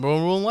money. Number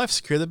one rule in life: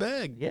 secure the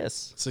bag.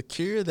 Yes,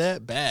 secure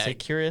that bag.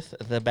 Secureth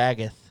the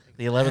baggeth.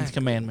 The 11th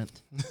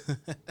commandment.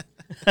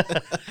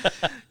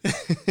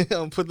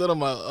 I'll put that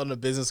on a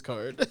business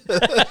card.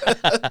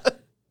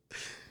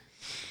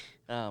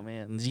 Oh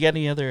man, do you got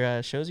any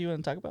other shows you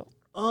want to talk about?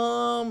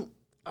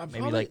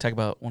 Maybe talk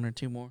about one or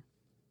two more.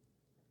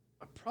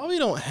 I probably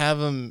don't have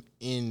them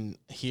in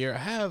here. I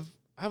have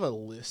a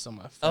list on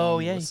my phone. Oh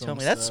yeah, you told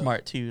me that's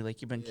smart too.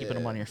 Like you've been keeping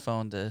them on your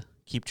phone to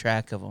keep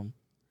track of them.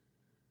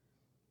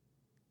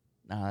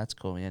 No, that's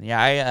cool, man.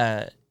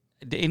 Yeah,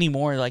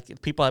 anymore,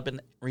 like people have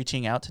been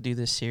reaching out to do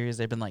this series.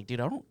 They've been like,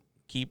 dude, I don't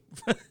keep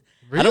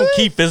Really? I don't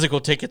keep physical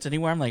tickets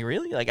anymore. I'm like,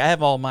 really? Like I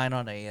have all mine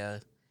on a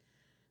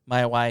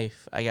my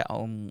wife, I got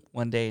home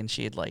one day and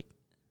she had like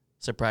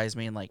surprised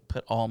me and like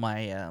put all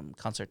my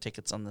concert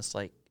tickets on this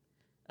like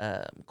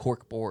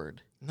cork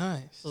board.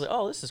 Nice. I was like,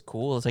 oh, this is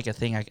cool. It's like a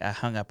thing I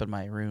hung up in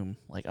my room.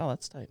 Like, oh,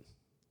 that's tight.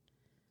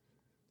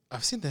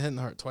 I've seen the Head and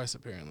Heart twice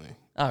apparently.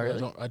 Oh,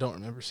 really? I don't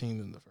remember seeing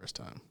them the first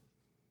time.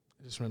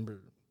 I just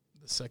remember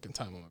the second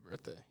time on my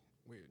birthday.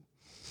 Weird.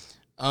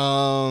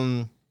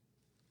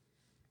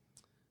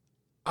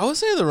 I would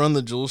say the Run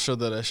the Jewels show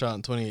that I shot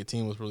in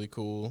 2018 was really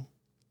cool.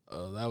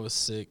 That was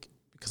sick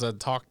because I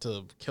talked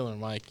to Killer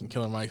Mike and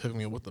Killer Mike hooked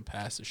me up with the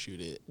pass to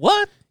shoot it.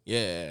 What?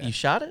 Yeah. You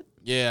shot it?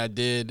 Yeah, I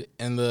did.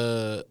 And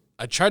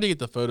I tried to get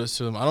the photos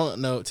to them. I don't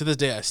know. To this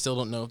day, I still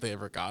don't know if they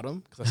ever got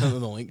them because I sent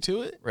them the link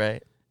to it.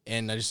 Right.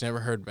 And I just never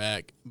heard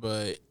back.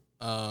 But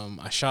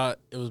I shot.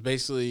 It was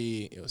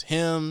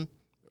him,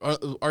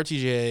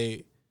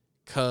 RTJ,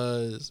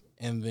 Cuz,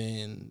 and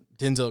then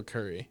Denzel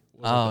Curry.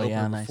 Was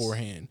nice.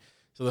 Beforehand.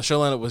 So the show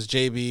lineup was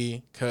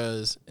JB,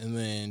 Cuz, and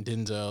then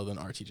Denzel, then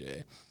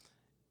RTJ.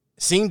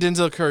 Seeing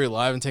Denzel Curry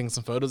live and taking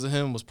some photos of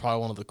him was probably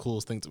one of the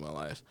coolest things in my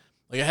life.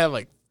 Like I have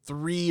like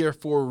 3 or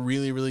 4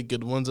 really, really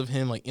good ones of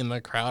him like in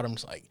the crowd. I'm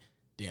just like,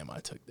 damn, I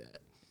took that.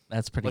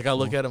 That's pretty like cool. I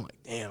look at him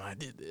like, damn, I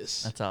did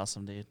this. That's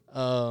awesome, dude.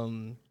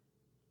 I'm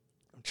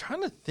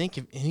trying to think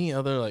of any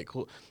other like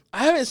cool.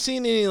 I haven't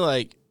seen any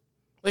like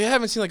I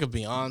haven't seen like a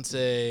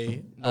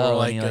Beyonce or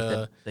like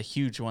the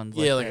huge ones.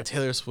 Yeah, like a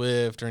Taylor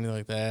Swift or anything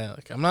like that.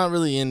 Like I'm not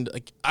really into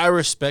like I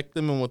respect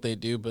them and what they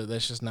do, but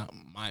that's just not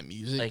my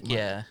music.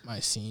 Like my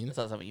scene. It's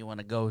not something you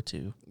want to go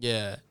to.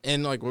 Yeah,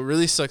 and like what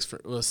really stinks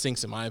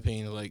in my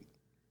opinion, is, like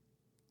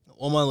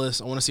on my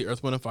list, I want to see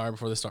Earth, Wind and Fire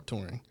before they stop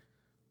touring.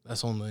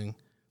 That's one thing.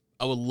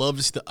 I would love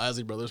to see the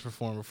Isley Brothers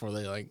perform before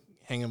they like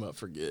hang them up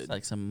for good. It's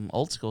like some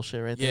old school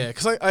shit right there. Yeah,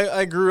 because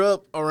I grew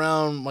up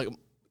around like.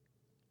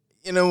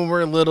 You know, when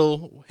we're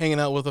little, hanging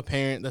out with a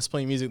parent that's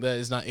playing music that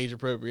is not age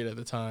appropriate at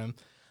the time,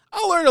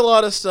 I learned a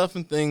lot of stuff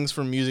and things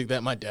from music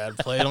that my dad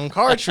played on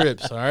car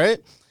trips, all right?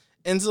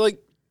 And so, like,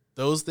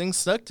 those things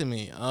stuck to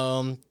me.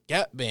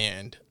 Gap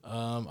Band,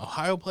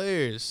 Ohio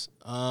Players,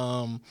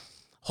 whole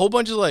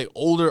bunch of, like,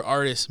 older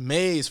artists,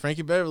 Maze,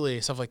 Frankie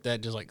Beverly, stuff like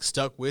that just, like,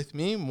 stuck with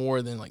me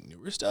more than, like,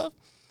 newer stuff.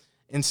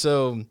 And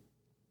so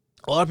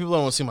a lot of people that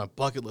want to see my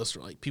bucket list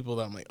are, like, people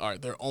that I'm like, all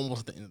right, they're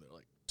almost at the end of their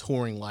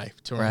touring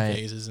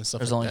phases and stuff.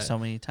 There's like only that. so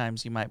many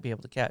times you might be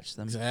able to catch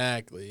them.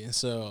 Exactly. And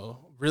so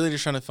really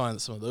just trying to find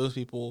some of those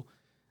people.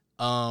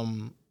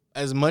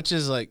 As much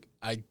as like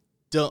I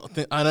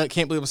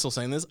can't believe I'm still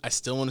saying this, I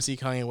still want to see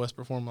Kanye West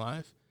perform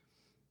live.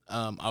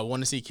 I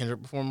want to see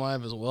Kendrick perform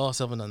live as well. I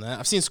still haven't done that.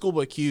 I've seen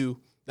Schoolboy Q.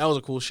 That was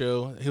a cool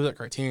show. He was at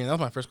Criterion. That was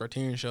my first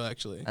Criterion show,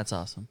 actually. That's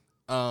awesome.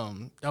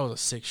 That was a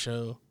sick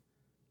show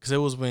because it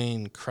was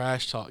when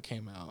Crash Talk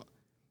came out,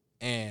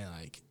 and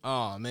like,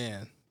 oh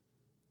man,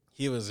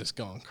 he was just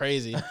going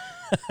crazy.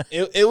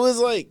 it was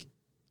like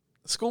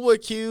Schoolboy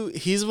Q.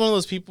 He's one of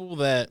those people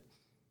that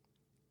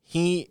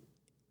he's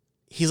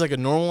like a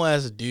normal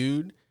ass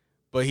dude,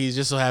 but he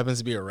just so happens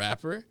to be a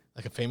rapper,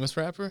 like a famous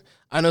rapper.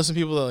 I know some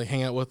people that like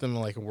hang out with him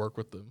and like work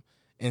with them,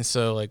 and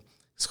so like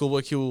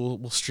Schoolboy Q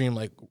will stream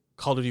like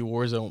Call of Duty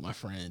Warzone with my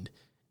friend.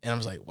 And I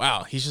was like,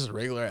 wow, he's just a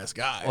regular ass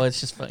guy. Well, it's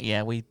just fun.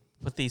 Yeah, we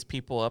put these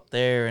people up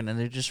there, and then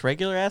they're just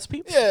regular ass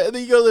people. Yeah, and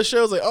then you go to the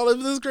show, it's like, oh,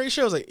 this is a great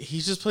show. It's like,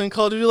 he's just playing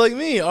Call of Duty like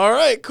me. All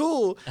right,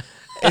 cool.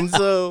 And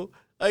so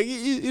like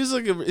he's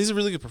a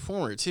really good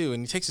performer too,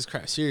 and he takes his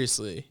craft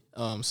seriously.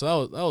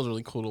 So that was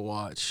really cool to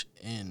watch.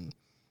 And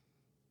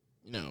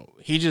you know,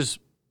 he just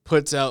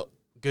puts out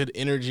good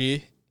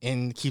energy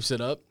and keeps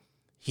it up.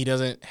 He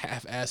doesn't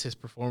half-ass his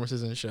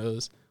performances in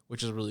shows,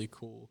 which is really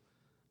cool.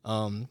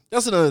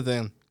 That's another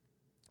thing.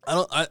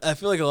 I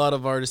feel like a lot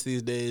of artists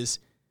these days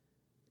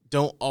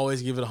don't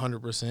always give it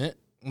 100%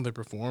 when they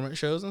perform at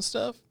shows and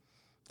stuff.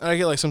 And I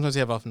get like sometimes they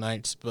have off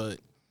nights,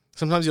 but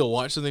sometimes you'll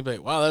watch something and be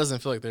like, wow, that doesn't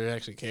feel like they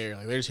actually care.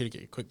 Like they're just here to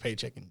get a quick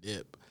paycheck and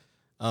dip.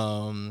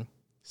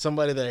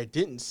 Somebody that I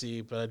didn't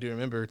see, but I do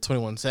remember,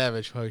 21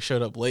 Savage, who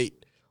showed up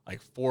late,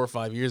 like 4 or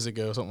 5 years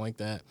ago, something like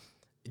that.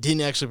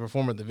 Didn't actually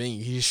perform at the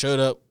venue. He just showed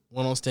up,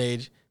 went on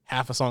stage,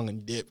 half a song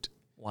and dipped.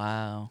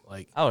 Wow.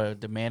 Like I would have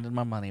demanded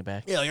my money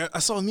back. Yeah, like I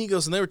saw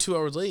Amigos and they were 2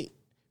 hours late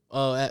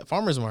at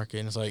Farmers Market,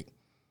 and it's like,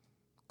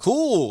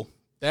 cool.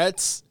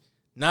 That's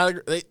not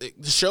the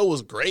show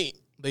was great.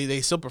 They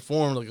still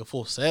performed like a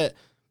full set.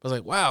 But I was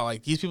like, wow,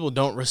 like these people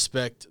don't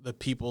respect the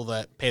people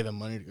that pay them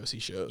money to go see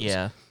shows.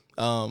 Yeah.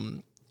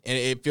 And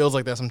it feels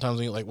like that sometimes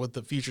when you like with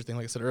the Future thing,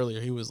 like I said earlier,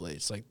 he was late.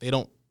 It's like they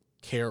don't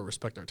care or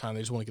respect our time.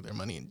 They just want to get their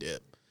money and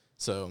dip.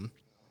 So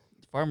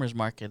Farmers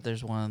Market,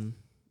 there's one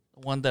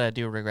that I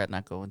do regret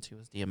not going to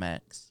is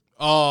DMX.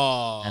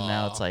 Oh. And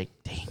now it's like,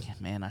 dang it,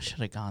 man, I should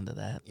have gone to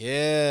that.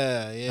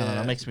 Yeah. I don't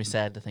know, it makes me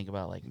sad to think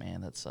about, like,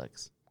 man, that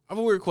sucks. I have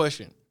a weird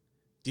question.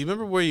 Do you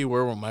remember where you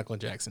were when Michael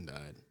Jackson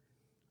died?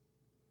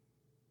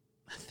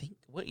 I think,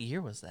 what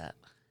year was that?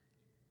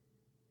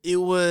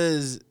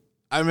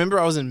 I remember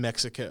I was in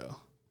Mexico.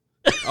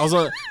 I was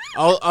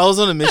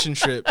on a mission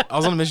trip. I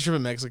was on a mission trip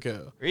in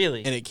Mexico.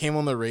 Really? And it came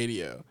on the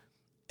radio.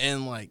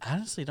 And like, I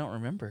honestly don't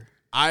remember.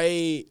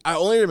 I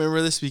only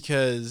remember this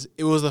because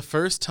it was the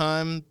first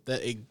time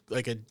that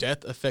a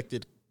death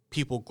affected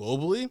people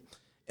globally,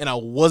 and I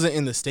wasn't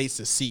in the States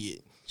to see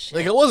it. Shit.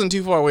 Like I wasn't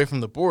too far away from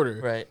the border.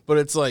 Right. But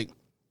it's like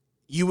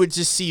you would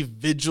just see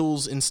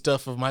vigils and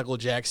stuff of Michael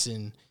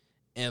Jackson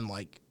and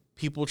like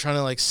people trying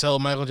to like sell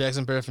Michael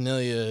Jackson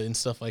paraphernalia and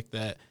stuff like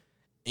that.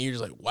 And you're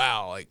just like,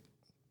 wow, like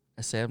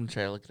I say I'm gonna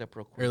try to look it up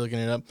real quick. you're looking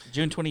it up.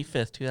 June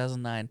 25th,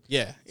 2009.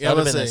 Yeah. So I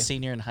would have been a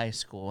senior in high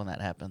school when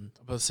that happened. I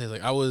was about to say,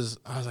 like, I was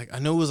like, I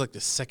know it was like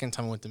the second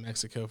time I went to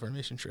Mexico for a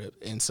mission trip.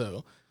 And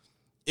so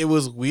it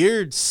was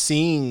weird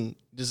seeing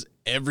just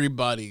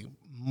everybody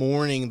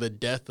mourning the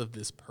death of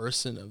this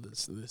person, of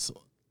this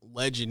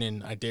legend,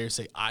 and I dare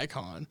say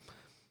icon.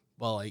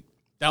 But like,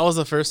 that was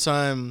the first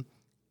time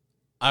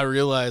I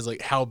realized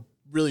like how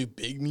really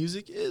big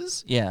music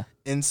is. Yeah.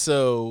 And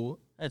so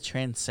It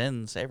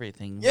transcends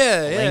everything.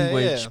 Yeah,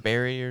 Language,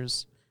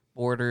 barriers,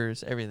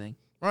 borders, everything.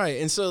 Right.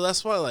 And so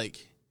that's why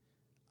like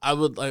I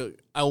would like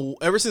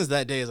ever since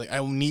that day is like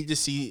I need to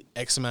see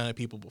X amount of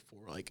people before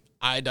like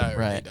I die or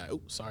Right. they die.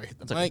 Oh, sorry, hit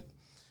the That's mic.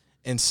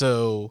 And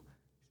so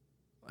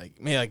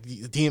like man, like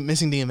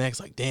missing DMX,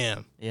 like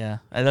damn. Yeah.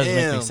 That doesn't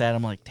make me Damn. sad.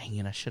 I'm like, dang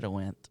it, I should have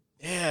went.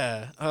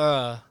 Yeah.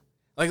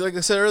 Like I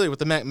said earlier with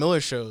the Mac Miller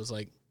shows,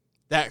 like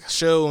that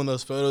show and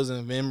those photos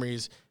and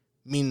memories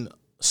mean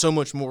so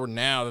much more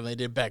now than they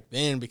did back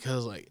then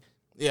because like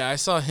yeah, I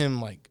saw him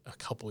like a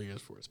couple years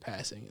before his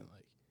passing and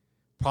like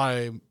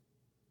probably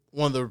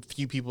one of the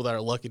few people that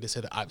are lucky to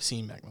say that I've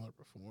seen Mac Miller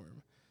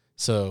perform.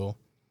 So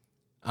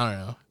I don't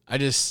know.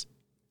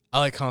 I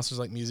like concerts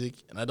like music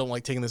and I don't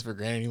like taking this for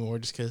granted anymore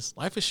just because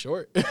life is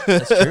short.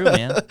 That's true,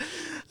 man.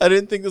 I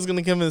didn't think it was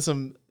gonna come in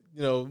some,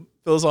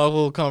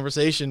 philosophical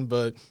conversation,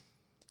 but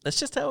That's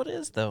just how it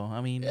is, though.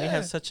 I mean, we have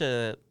Yeah. such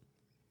a,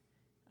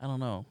 I don't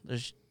know.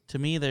 There's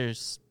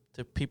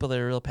to people that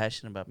are real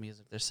passionate about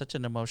music, there's such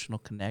an emotional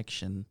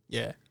connection.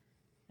 yeah.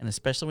 And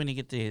especially when you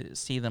get to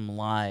see them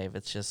live,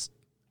 it's just,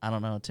 I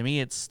don't know. To me,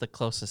 it's the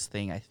closest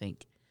thing I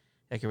think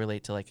I can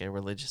relate to like a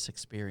religious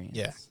experience.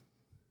 Yeah.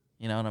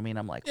 You know what I mean?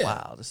 I'm like, Yeah.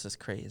 wow, this is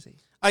crazy.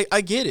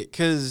 I get it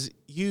because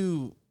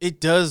it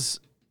does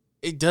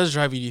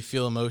drive you to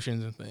feel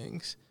emotions and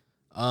things.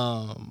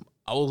 I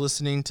was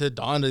listening to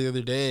Donda the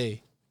other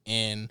day,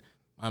 and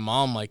my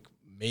mom like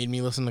made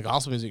me listen to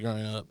gospel music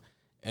growing up.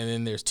 And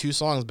then there's 2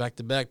 songs back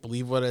to back,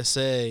 Believe What I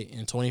Say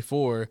and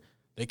 24.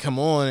 They come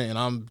on, and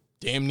I'm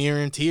damn near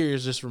in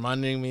tears, just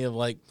reminding me of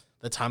like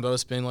the time I would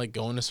spend like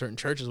going to certain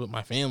churches with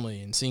my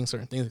family and seeing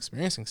certain things,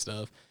 experiencing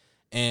stuff.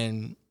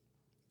 And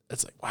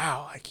it's like,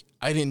 wow,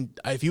 I didn't.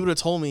 If you would have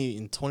told me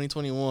in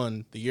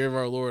 2021, the year of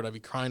our Lord, I'd be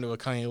crying to a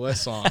Kanye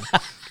West song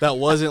that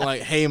wasn't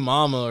like "Hey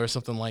Mama" or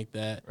something like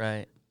that,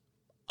 Right.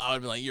 I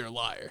would be like, you're a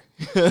liar.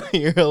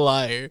 You're a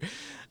liar.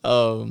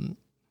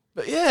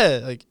 But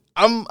yeah, like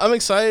I'm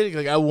excited.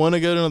 Like I want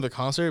to go to another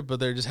concert, but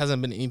there just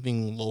hasn't been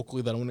anything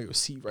locally that I want to go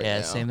see right now.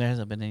 Yeah, same. There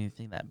hasn't been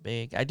anything that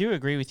big. I do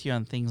agree with you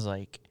on things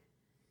like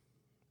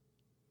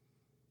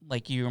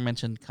you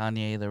mentioned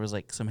Kanye. There was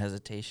like some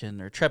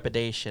hesitation or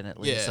trepidation at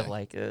least of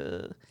like,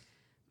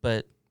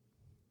 but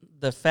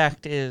the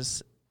fact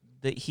is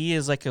that he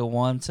is like a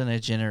once in a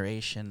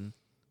generation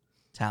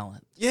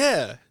talent.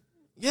 Yeah.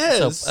 Yes.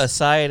 So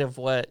aside of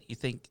what you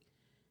think,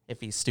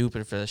 if he's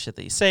stupid for the shit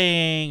that he's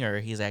saying or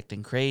he's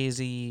acting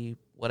crazy,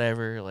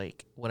 whatever,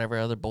 like whatever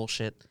other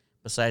bullshit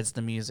besides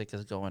the music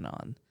is going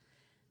on,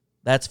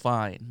 that's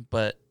fine.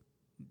 But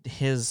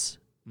his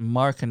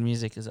mark on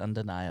music is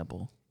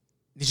undeniable.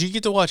 Did you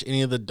get to watch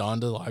any of the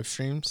Donda live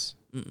streams?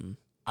 Mm-mm.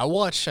 I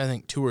watched, I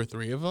think, 2 or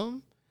 3 of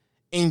them.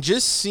 And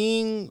just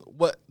seeing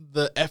what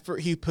the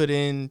effort he put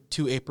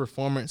into a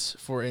performance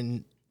for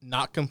a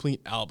not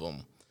complete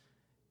album.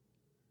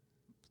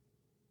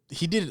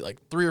 He did like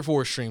 3 or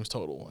 4 streams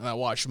total, and I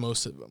watched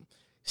most of them.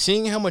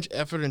 Seeing how much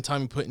effort and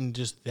time he put in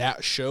just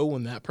that show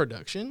and that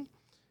production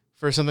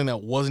for something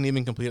that wasn't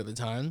even complete at the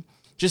time,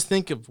 just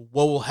think of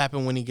what will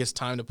happen when he gets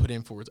time to put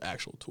in for his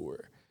actual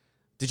tour.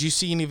 Did you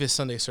see any of his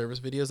Sunday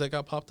service videos that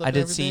got popped up? I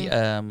did see.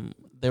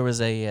 There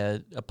was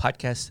a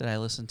podcast that I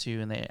listened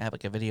to, and they have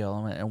like a video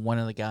element, and one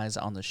of the guys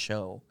on the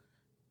show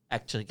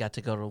actually got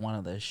to go to one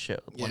of the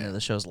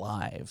shows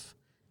live,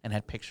 and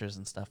had pictures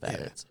and stuff at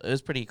it. So it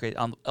was pretty great.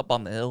 Up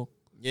on the hill.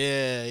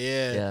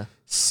 Yeah.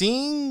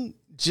 Seeing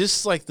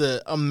just like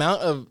the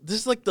amount of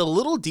just like the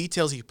little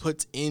details he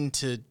puts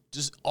into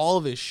just all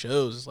of his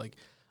shows, like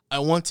I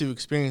want to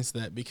experience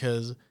that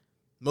because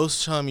most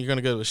of the time you're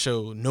gonna go to a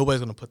show, nobody's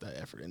gonna put that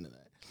effort into that.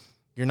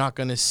 You're not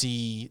gonna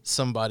see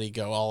somebody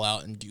go all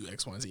out and do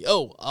X, Y, and Z.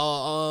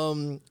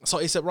 I saw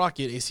A$AP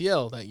Rocky at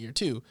ACL that year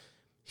too.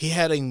 He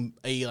had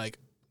a like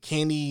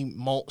candy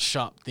malt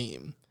shop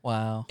theme.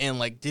 Wow. And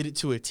like did it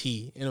to a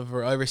T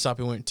for every stop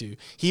he went to.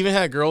 He even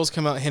had girls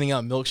come out handing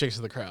out milkshakes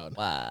to the crowd.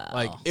 Wow.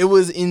 Like it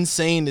was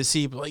insane to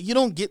see, but like you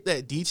don't get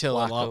that detail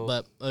a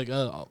Wacko.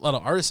 lot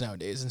of artists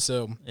nowadays. And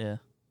so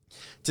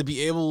to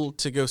be able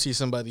to go see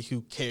somebody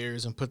who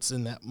cares and puts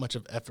in that much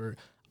of effort,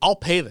 I'll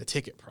pay the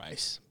ticket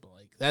price. But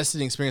like that's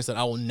an experience that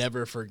I will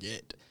never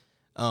forget.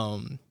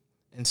 And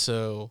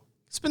so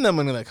spend that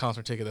money on that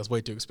concert ticket that's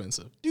way too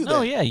expensive. Do that.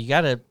 Oh yeah, you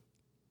gotta.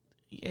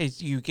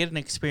 You get an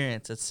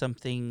experience. It's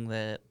something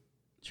that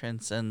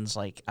transcends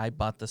like I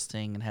bought this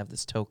thing and have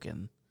this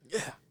token.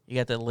 Yeah. You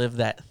got to live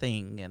that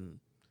thing, and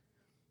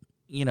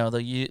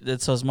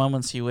it's those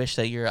moments you wish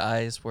that your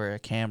eyes were a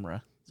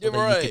camera, so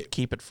that you could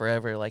keep it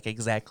forever, like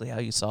exactly how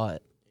you saw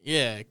it.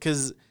 Yeah,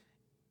 because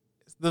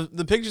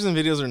the pictures and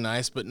videos are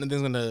nice, but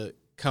nothing's gonna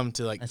come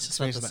to like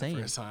experience that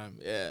first time.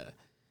 Yeah,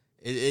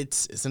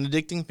 it's an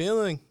addicting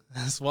feeling.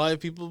 That's why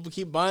people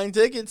keep buying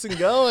tickets and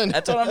going.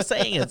 That's what I'm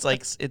saying. It's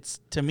like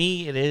to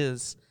me, it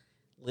is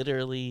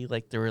literally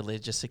like the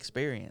religious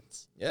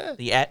experience. Yeah,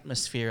 the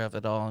atmosphere of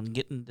it all, and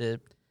getting to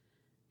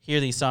hear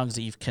these songs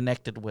that you've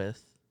connected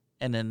with,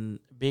 and then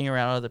being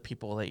around other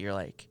people that you're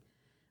like,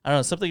 I don't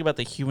know, something about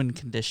the human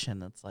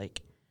condition. It's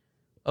like,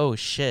 oh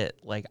shit,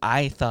 like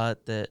I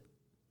thought that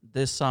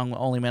this song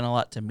only meant a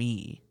lot to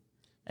me,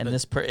 and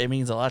it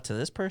means a lot to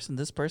this person.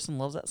 This person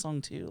loves that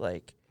song too.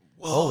 Like,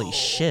 whoa. Holy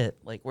shit,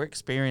 like we're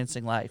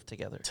experiencing life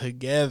together.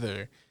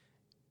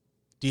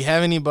 Do you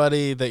have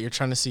anybody that you're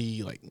trying to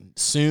see like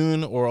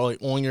soon, or like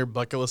on your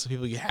bucket list of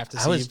people you have to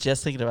see? I was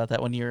just thinking about that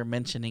when you were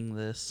mentioning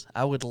this.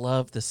 I would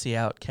love to see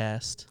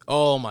Outkast.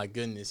 Oh my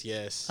goodness,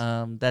 yes.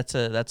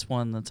 That's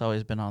one that's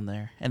always been on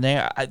there. And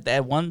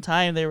at one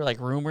time they were like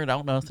rumored. I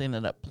don't know if they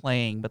ended up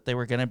playing, but they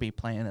were gonna be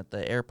playing at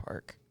the air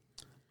park.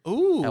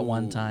 Ooh. At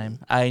one time,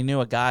 I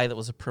knew a guy that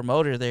was a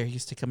promoter there. He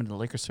used to come into the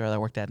liquor store that I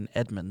worked at in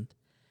Edmond,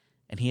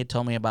 and he had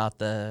told me about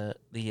the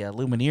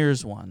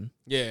Lumineers one.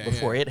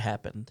 Before it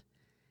happened.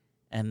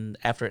 And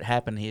after it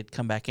happened, he had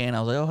come back in.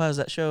 I was like, oh, how's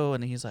that show?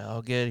 And he's like,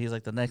 oh, good. He's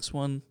like, the next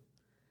one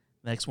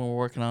we're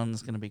working on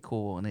is going to be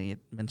cool. And he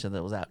mentioned that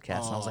it was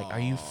Outkast. And I was like, are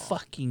you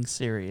fucking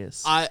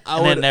serious? And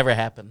it never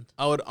happened.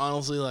 I would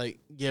honestly, like,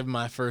 give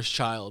my first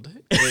child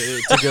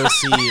to go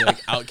see,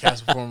 like,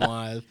 Outkast perform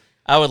live.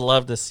 I would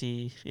love to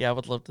see. Yeah, I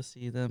would love to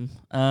see them.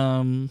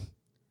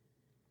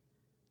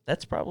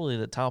 That's probably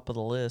the top of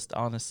the list,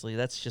 honestly.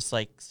 That's just,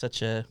 like,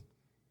 such a...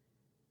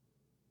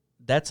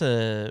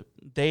 They're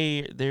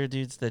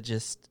dudes that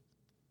just,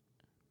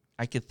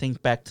 I could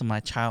think back to my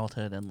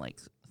childhood and like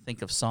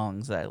think of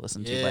songs that I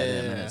listened to by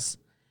them. And it's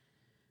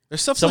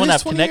there's stuff someone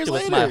I've connected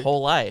with my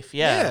whole life.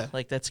 Yeah.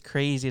 Like that's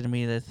crazy to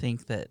me to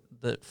think that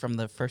from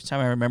the first time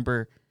I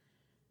remember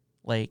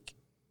like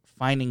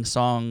finding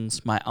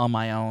songs on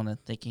my own and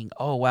thinking,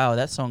 oh wow,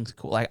 that song's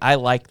cool. Like I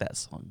like that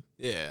song.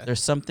 Yeah.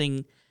 There's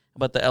something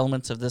about the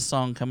elements of this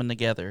song coming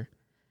together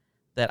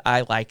that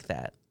I like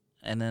that.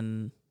 And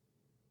then,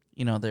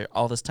 they're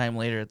all this time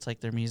later, it's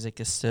like their music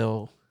is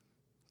still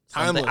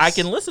something, Timeless. I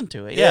can listen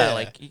to it. Yeah, Yeah.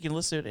 like you can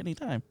listen to it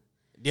anytime.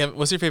 Yeah.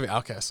 What's your favorite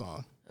Outkast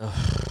song?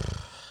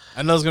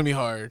 I know it's gonna be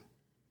hard.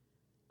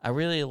 I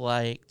really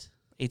liked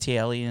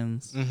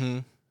AT-Aliens. Mm-hmm.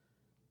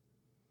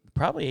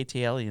 Probably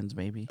AT-Aliens,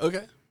 maybe.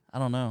 Okay. I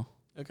don't know.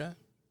 Okay.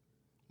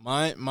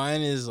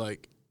 Mine is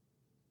like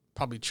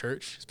probably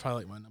Church. It's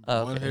probably like my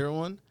number one favorite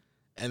one.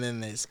 And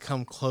then it's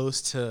come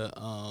close to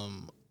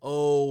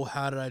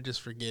how did I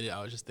just forget it?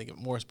 I was just thinking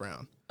Morris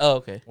Brown. Oh,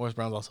 okay. Morris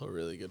Brown's also a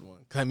really good one.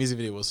 That music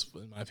video was,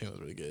 in my opinion,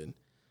 was really good.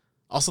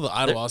 Also, the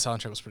Idlewild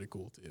soundtrack was pretty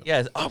cool too.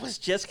 Yeah, I was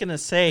just gonna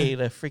say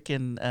the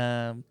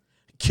freaking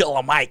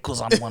Killer Mike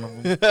was on one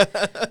of them.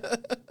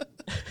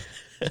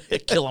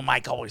 Killer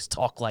Mike always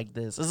talk like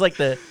this. It's like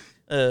the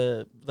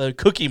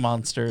Cookie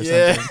Monster or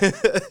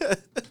something.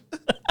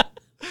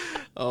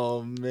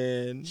 Oh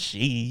man,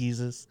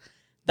 Jesus,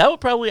 that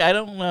would probably, I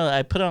don't know.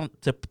 I put on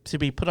to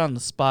be put on the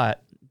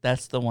spot.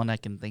 That's the one I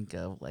can think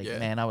of. Like,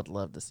 man, I would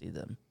love to see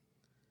them.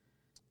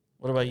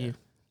 What about you?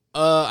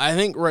 I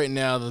think right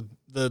now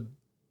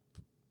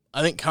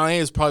I think Kanye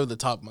is probably the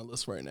top of my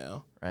list right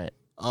now. Right.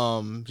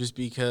 Just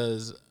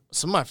because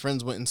some of my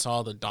friends went and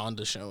saw the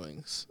Donda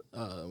showings, at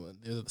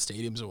the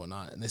stadiums or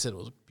whatnot, and they said it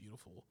was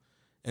beautiful.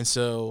 And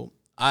so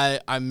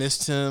I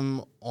missed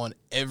him on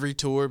every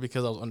tour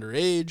because I was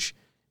underage,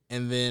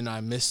 and then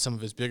I missed some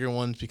of his bigger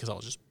ones because I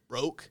was just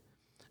broke.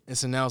 And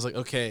so now I was like,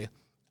 okay,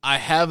 I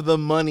have the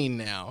money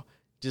now.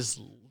 Just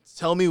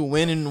tell me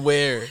when and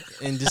where,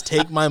 and just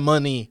take my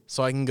money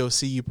so I can go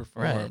see you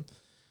perform. Right.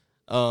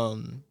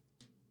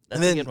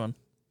 That's a good one.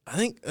 I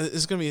think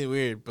it's gonna be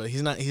weird, but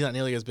he's not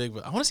nearly as big.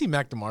 But I want to see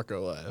Mac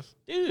DeMarco live.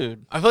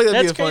 Dude, I feel like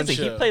that'd that's be a fun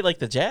crazy. show. He played like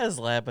the Jazz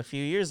Lab a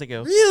few years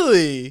ago.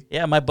 Really?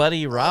 Yeah, my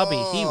buddy Robbie,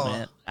 he Oh.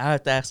 went. I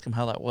have to ask him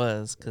how that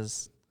was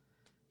because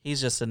he's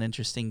just an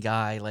interesting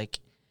guy. Like,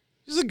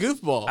 He's a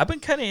goofball. I've been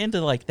kind of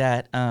into like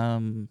that,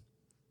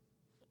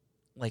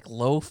 like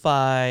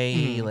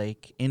lo-fi,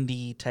 like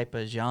indie type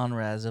of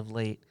genre as of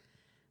late.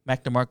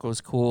 Mac DeMarco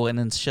was cool, and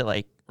then shit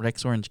like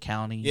Rex Orange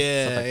County,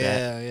 stuff like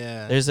that.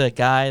 Yeah. There's a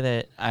guy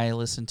that I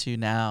listen to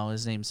now.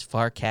 His name's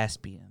Far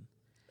Caspian.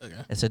 Okay.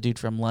 It's a dude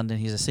from London.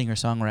 He's a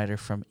singer-songwriter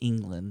from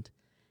England.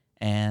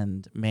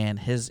 And man,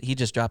 he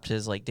just dropped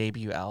his like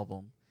debut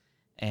album,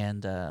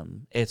 and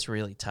it's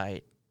really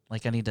tight.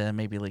 Like, I need to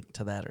maybe link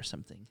to that or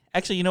something.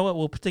 Actually, you know what?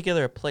 We'll put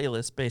together a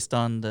playlist based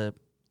on the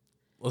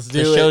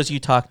shows you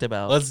talked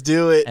about. Let's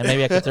do it. And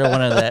maybe I could throw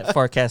one of that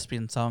Far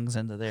Caspian songs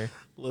into there.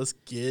 Let's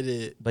get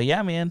it. But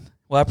yeah, man.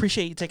 Well, I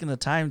appreciate you taking the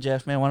time,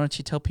 Jeff, man. Why don't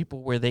you tell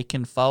people where they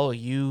can follow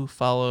you,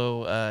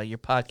 follow your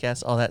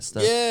podcast, all that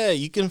stuff? Yeah,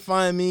 you can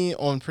find me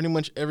on pretty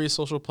much every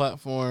social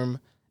platform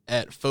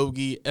at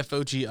Fogi,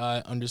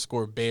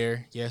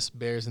 FOGI_bear. Yes,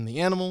 bears in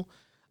the animal.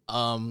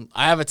 I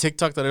have a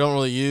TikTok that I don't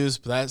really use,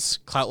 but that's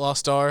Cloutlaw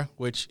Star,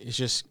 which is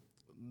just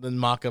the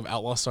mock of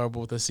Outlaw Star, but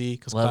with a C.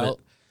 Love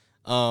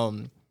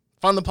Clout.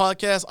 Find the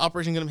podcast,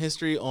 Operation Gundam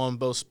History, on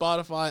both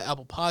Spotify,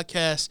 Apple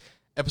Podcasts.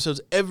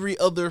 Episodes every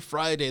other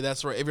Friday.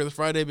 That's right, every other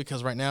Friday,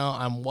 because right now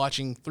I'm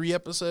watching 3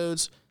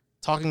 episodes,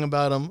 talking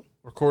about them,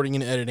 recording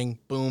and editing,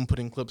 boom,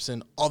 putting clips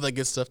in, all that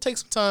good stuff.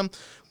 Takes some time,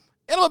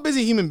 and I'm a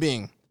busy human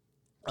being.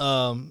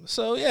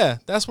 So yeah,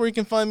 that's where you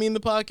can find me in the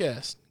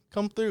podcast.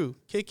 Come through,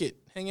 kick it,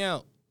 hang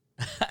out.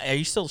 Are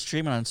you still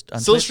streaming on Still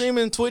Twitch?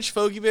 streaming Twitch,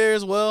 Fogi Bear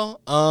as well.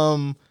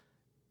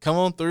 Come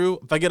on through.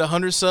 If I get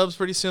 100 subs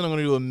pretty soon, I'm going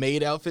to do a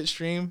maid outfit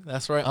stream.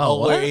 That's right. Oh, I'll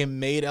what? wear a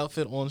maid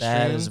outfit on stream.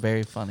 That is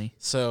very funny.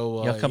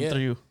 So You'll come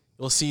through.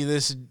 You'll see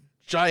this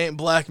giant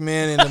black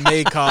man in a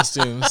maid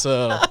costume.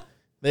 So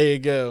there you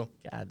go.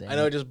 God damn. I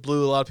know it just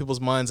blew a lot of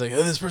people's minds. Like,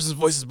 oh, this person's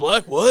voice is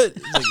black? What?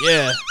 It's like,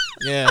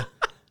 yeah.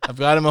 I've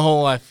got him my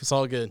whole life. It's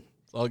all good.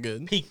 It's all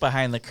good. Peek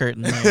behind the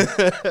curtain there.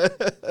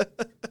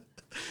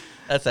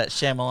 That's that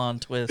Shyamalan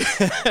twist.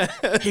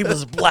 He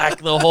was black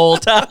the whole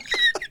time.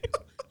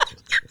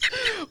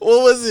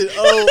 What was it?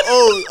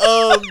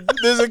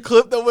 There's a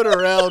clip that went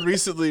around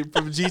recently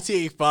from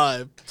GTA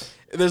 5.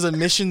 There's a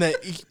mission that,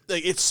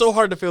 like, it's so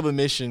hard to fail the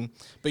mission,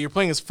 but you're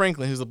playing as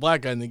Franklin, who's the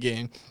black guy in the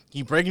game.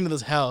 You break into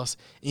this house,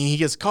 and he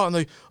gets caught, and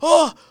like,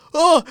 oh,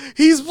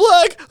 he's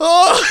black.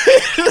 Oh,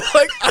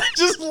 like, I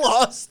just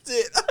lost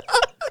it.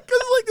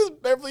 Because, like, this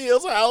Beverly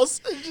Hills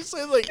house, it just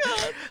says, like,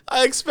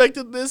 I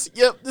expected this.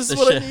 Yep, this is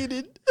what I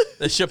needed.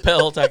 The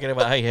Chappelle talking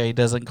about how he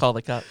doesn't call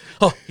the cop.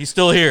 Oh, he's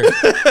still here.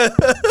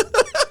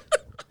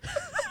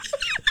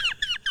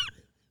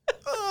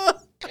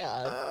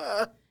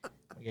 God.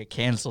 I get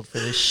canceled for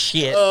this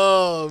shit.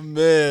 Oh,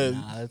 man.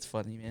 Nah, that's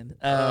funny, man.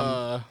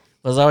 Well,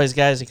 as always,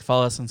 guys, you can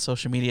follow us on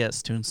social media at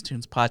Tunes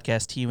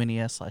Podcast,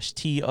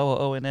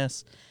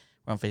 TUNES/TOONS.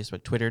 We're on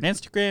Facebook, Twitter, and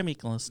Instagram. You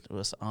can listen to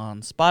us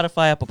on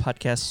Spotify, Apple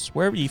Podcasts,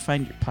 wherever you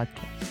find your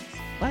podcasts.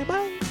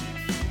 Bye-bye.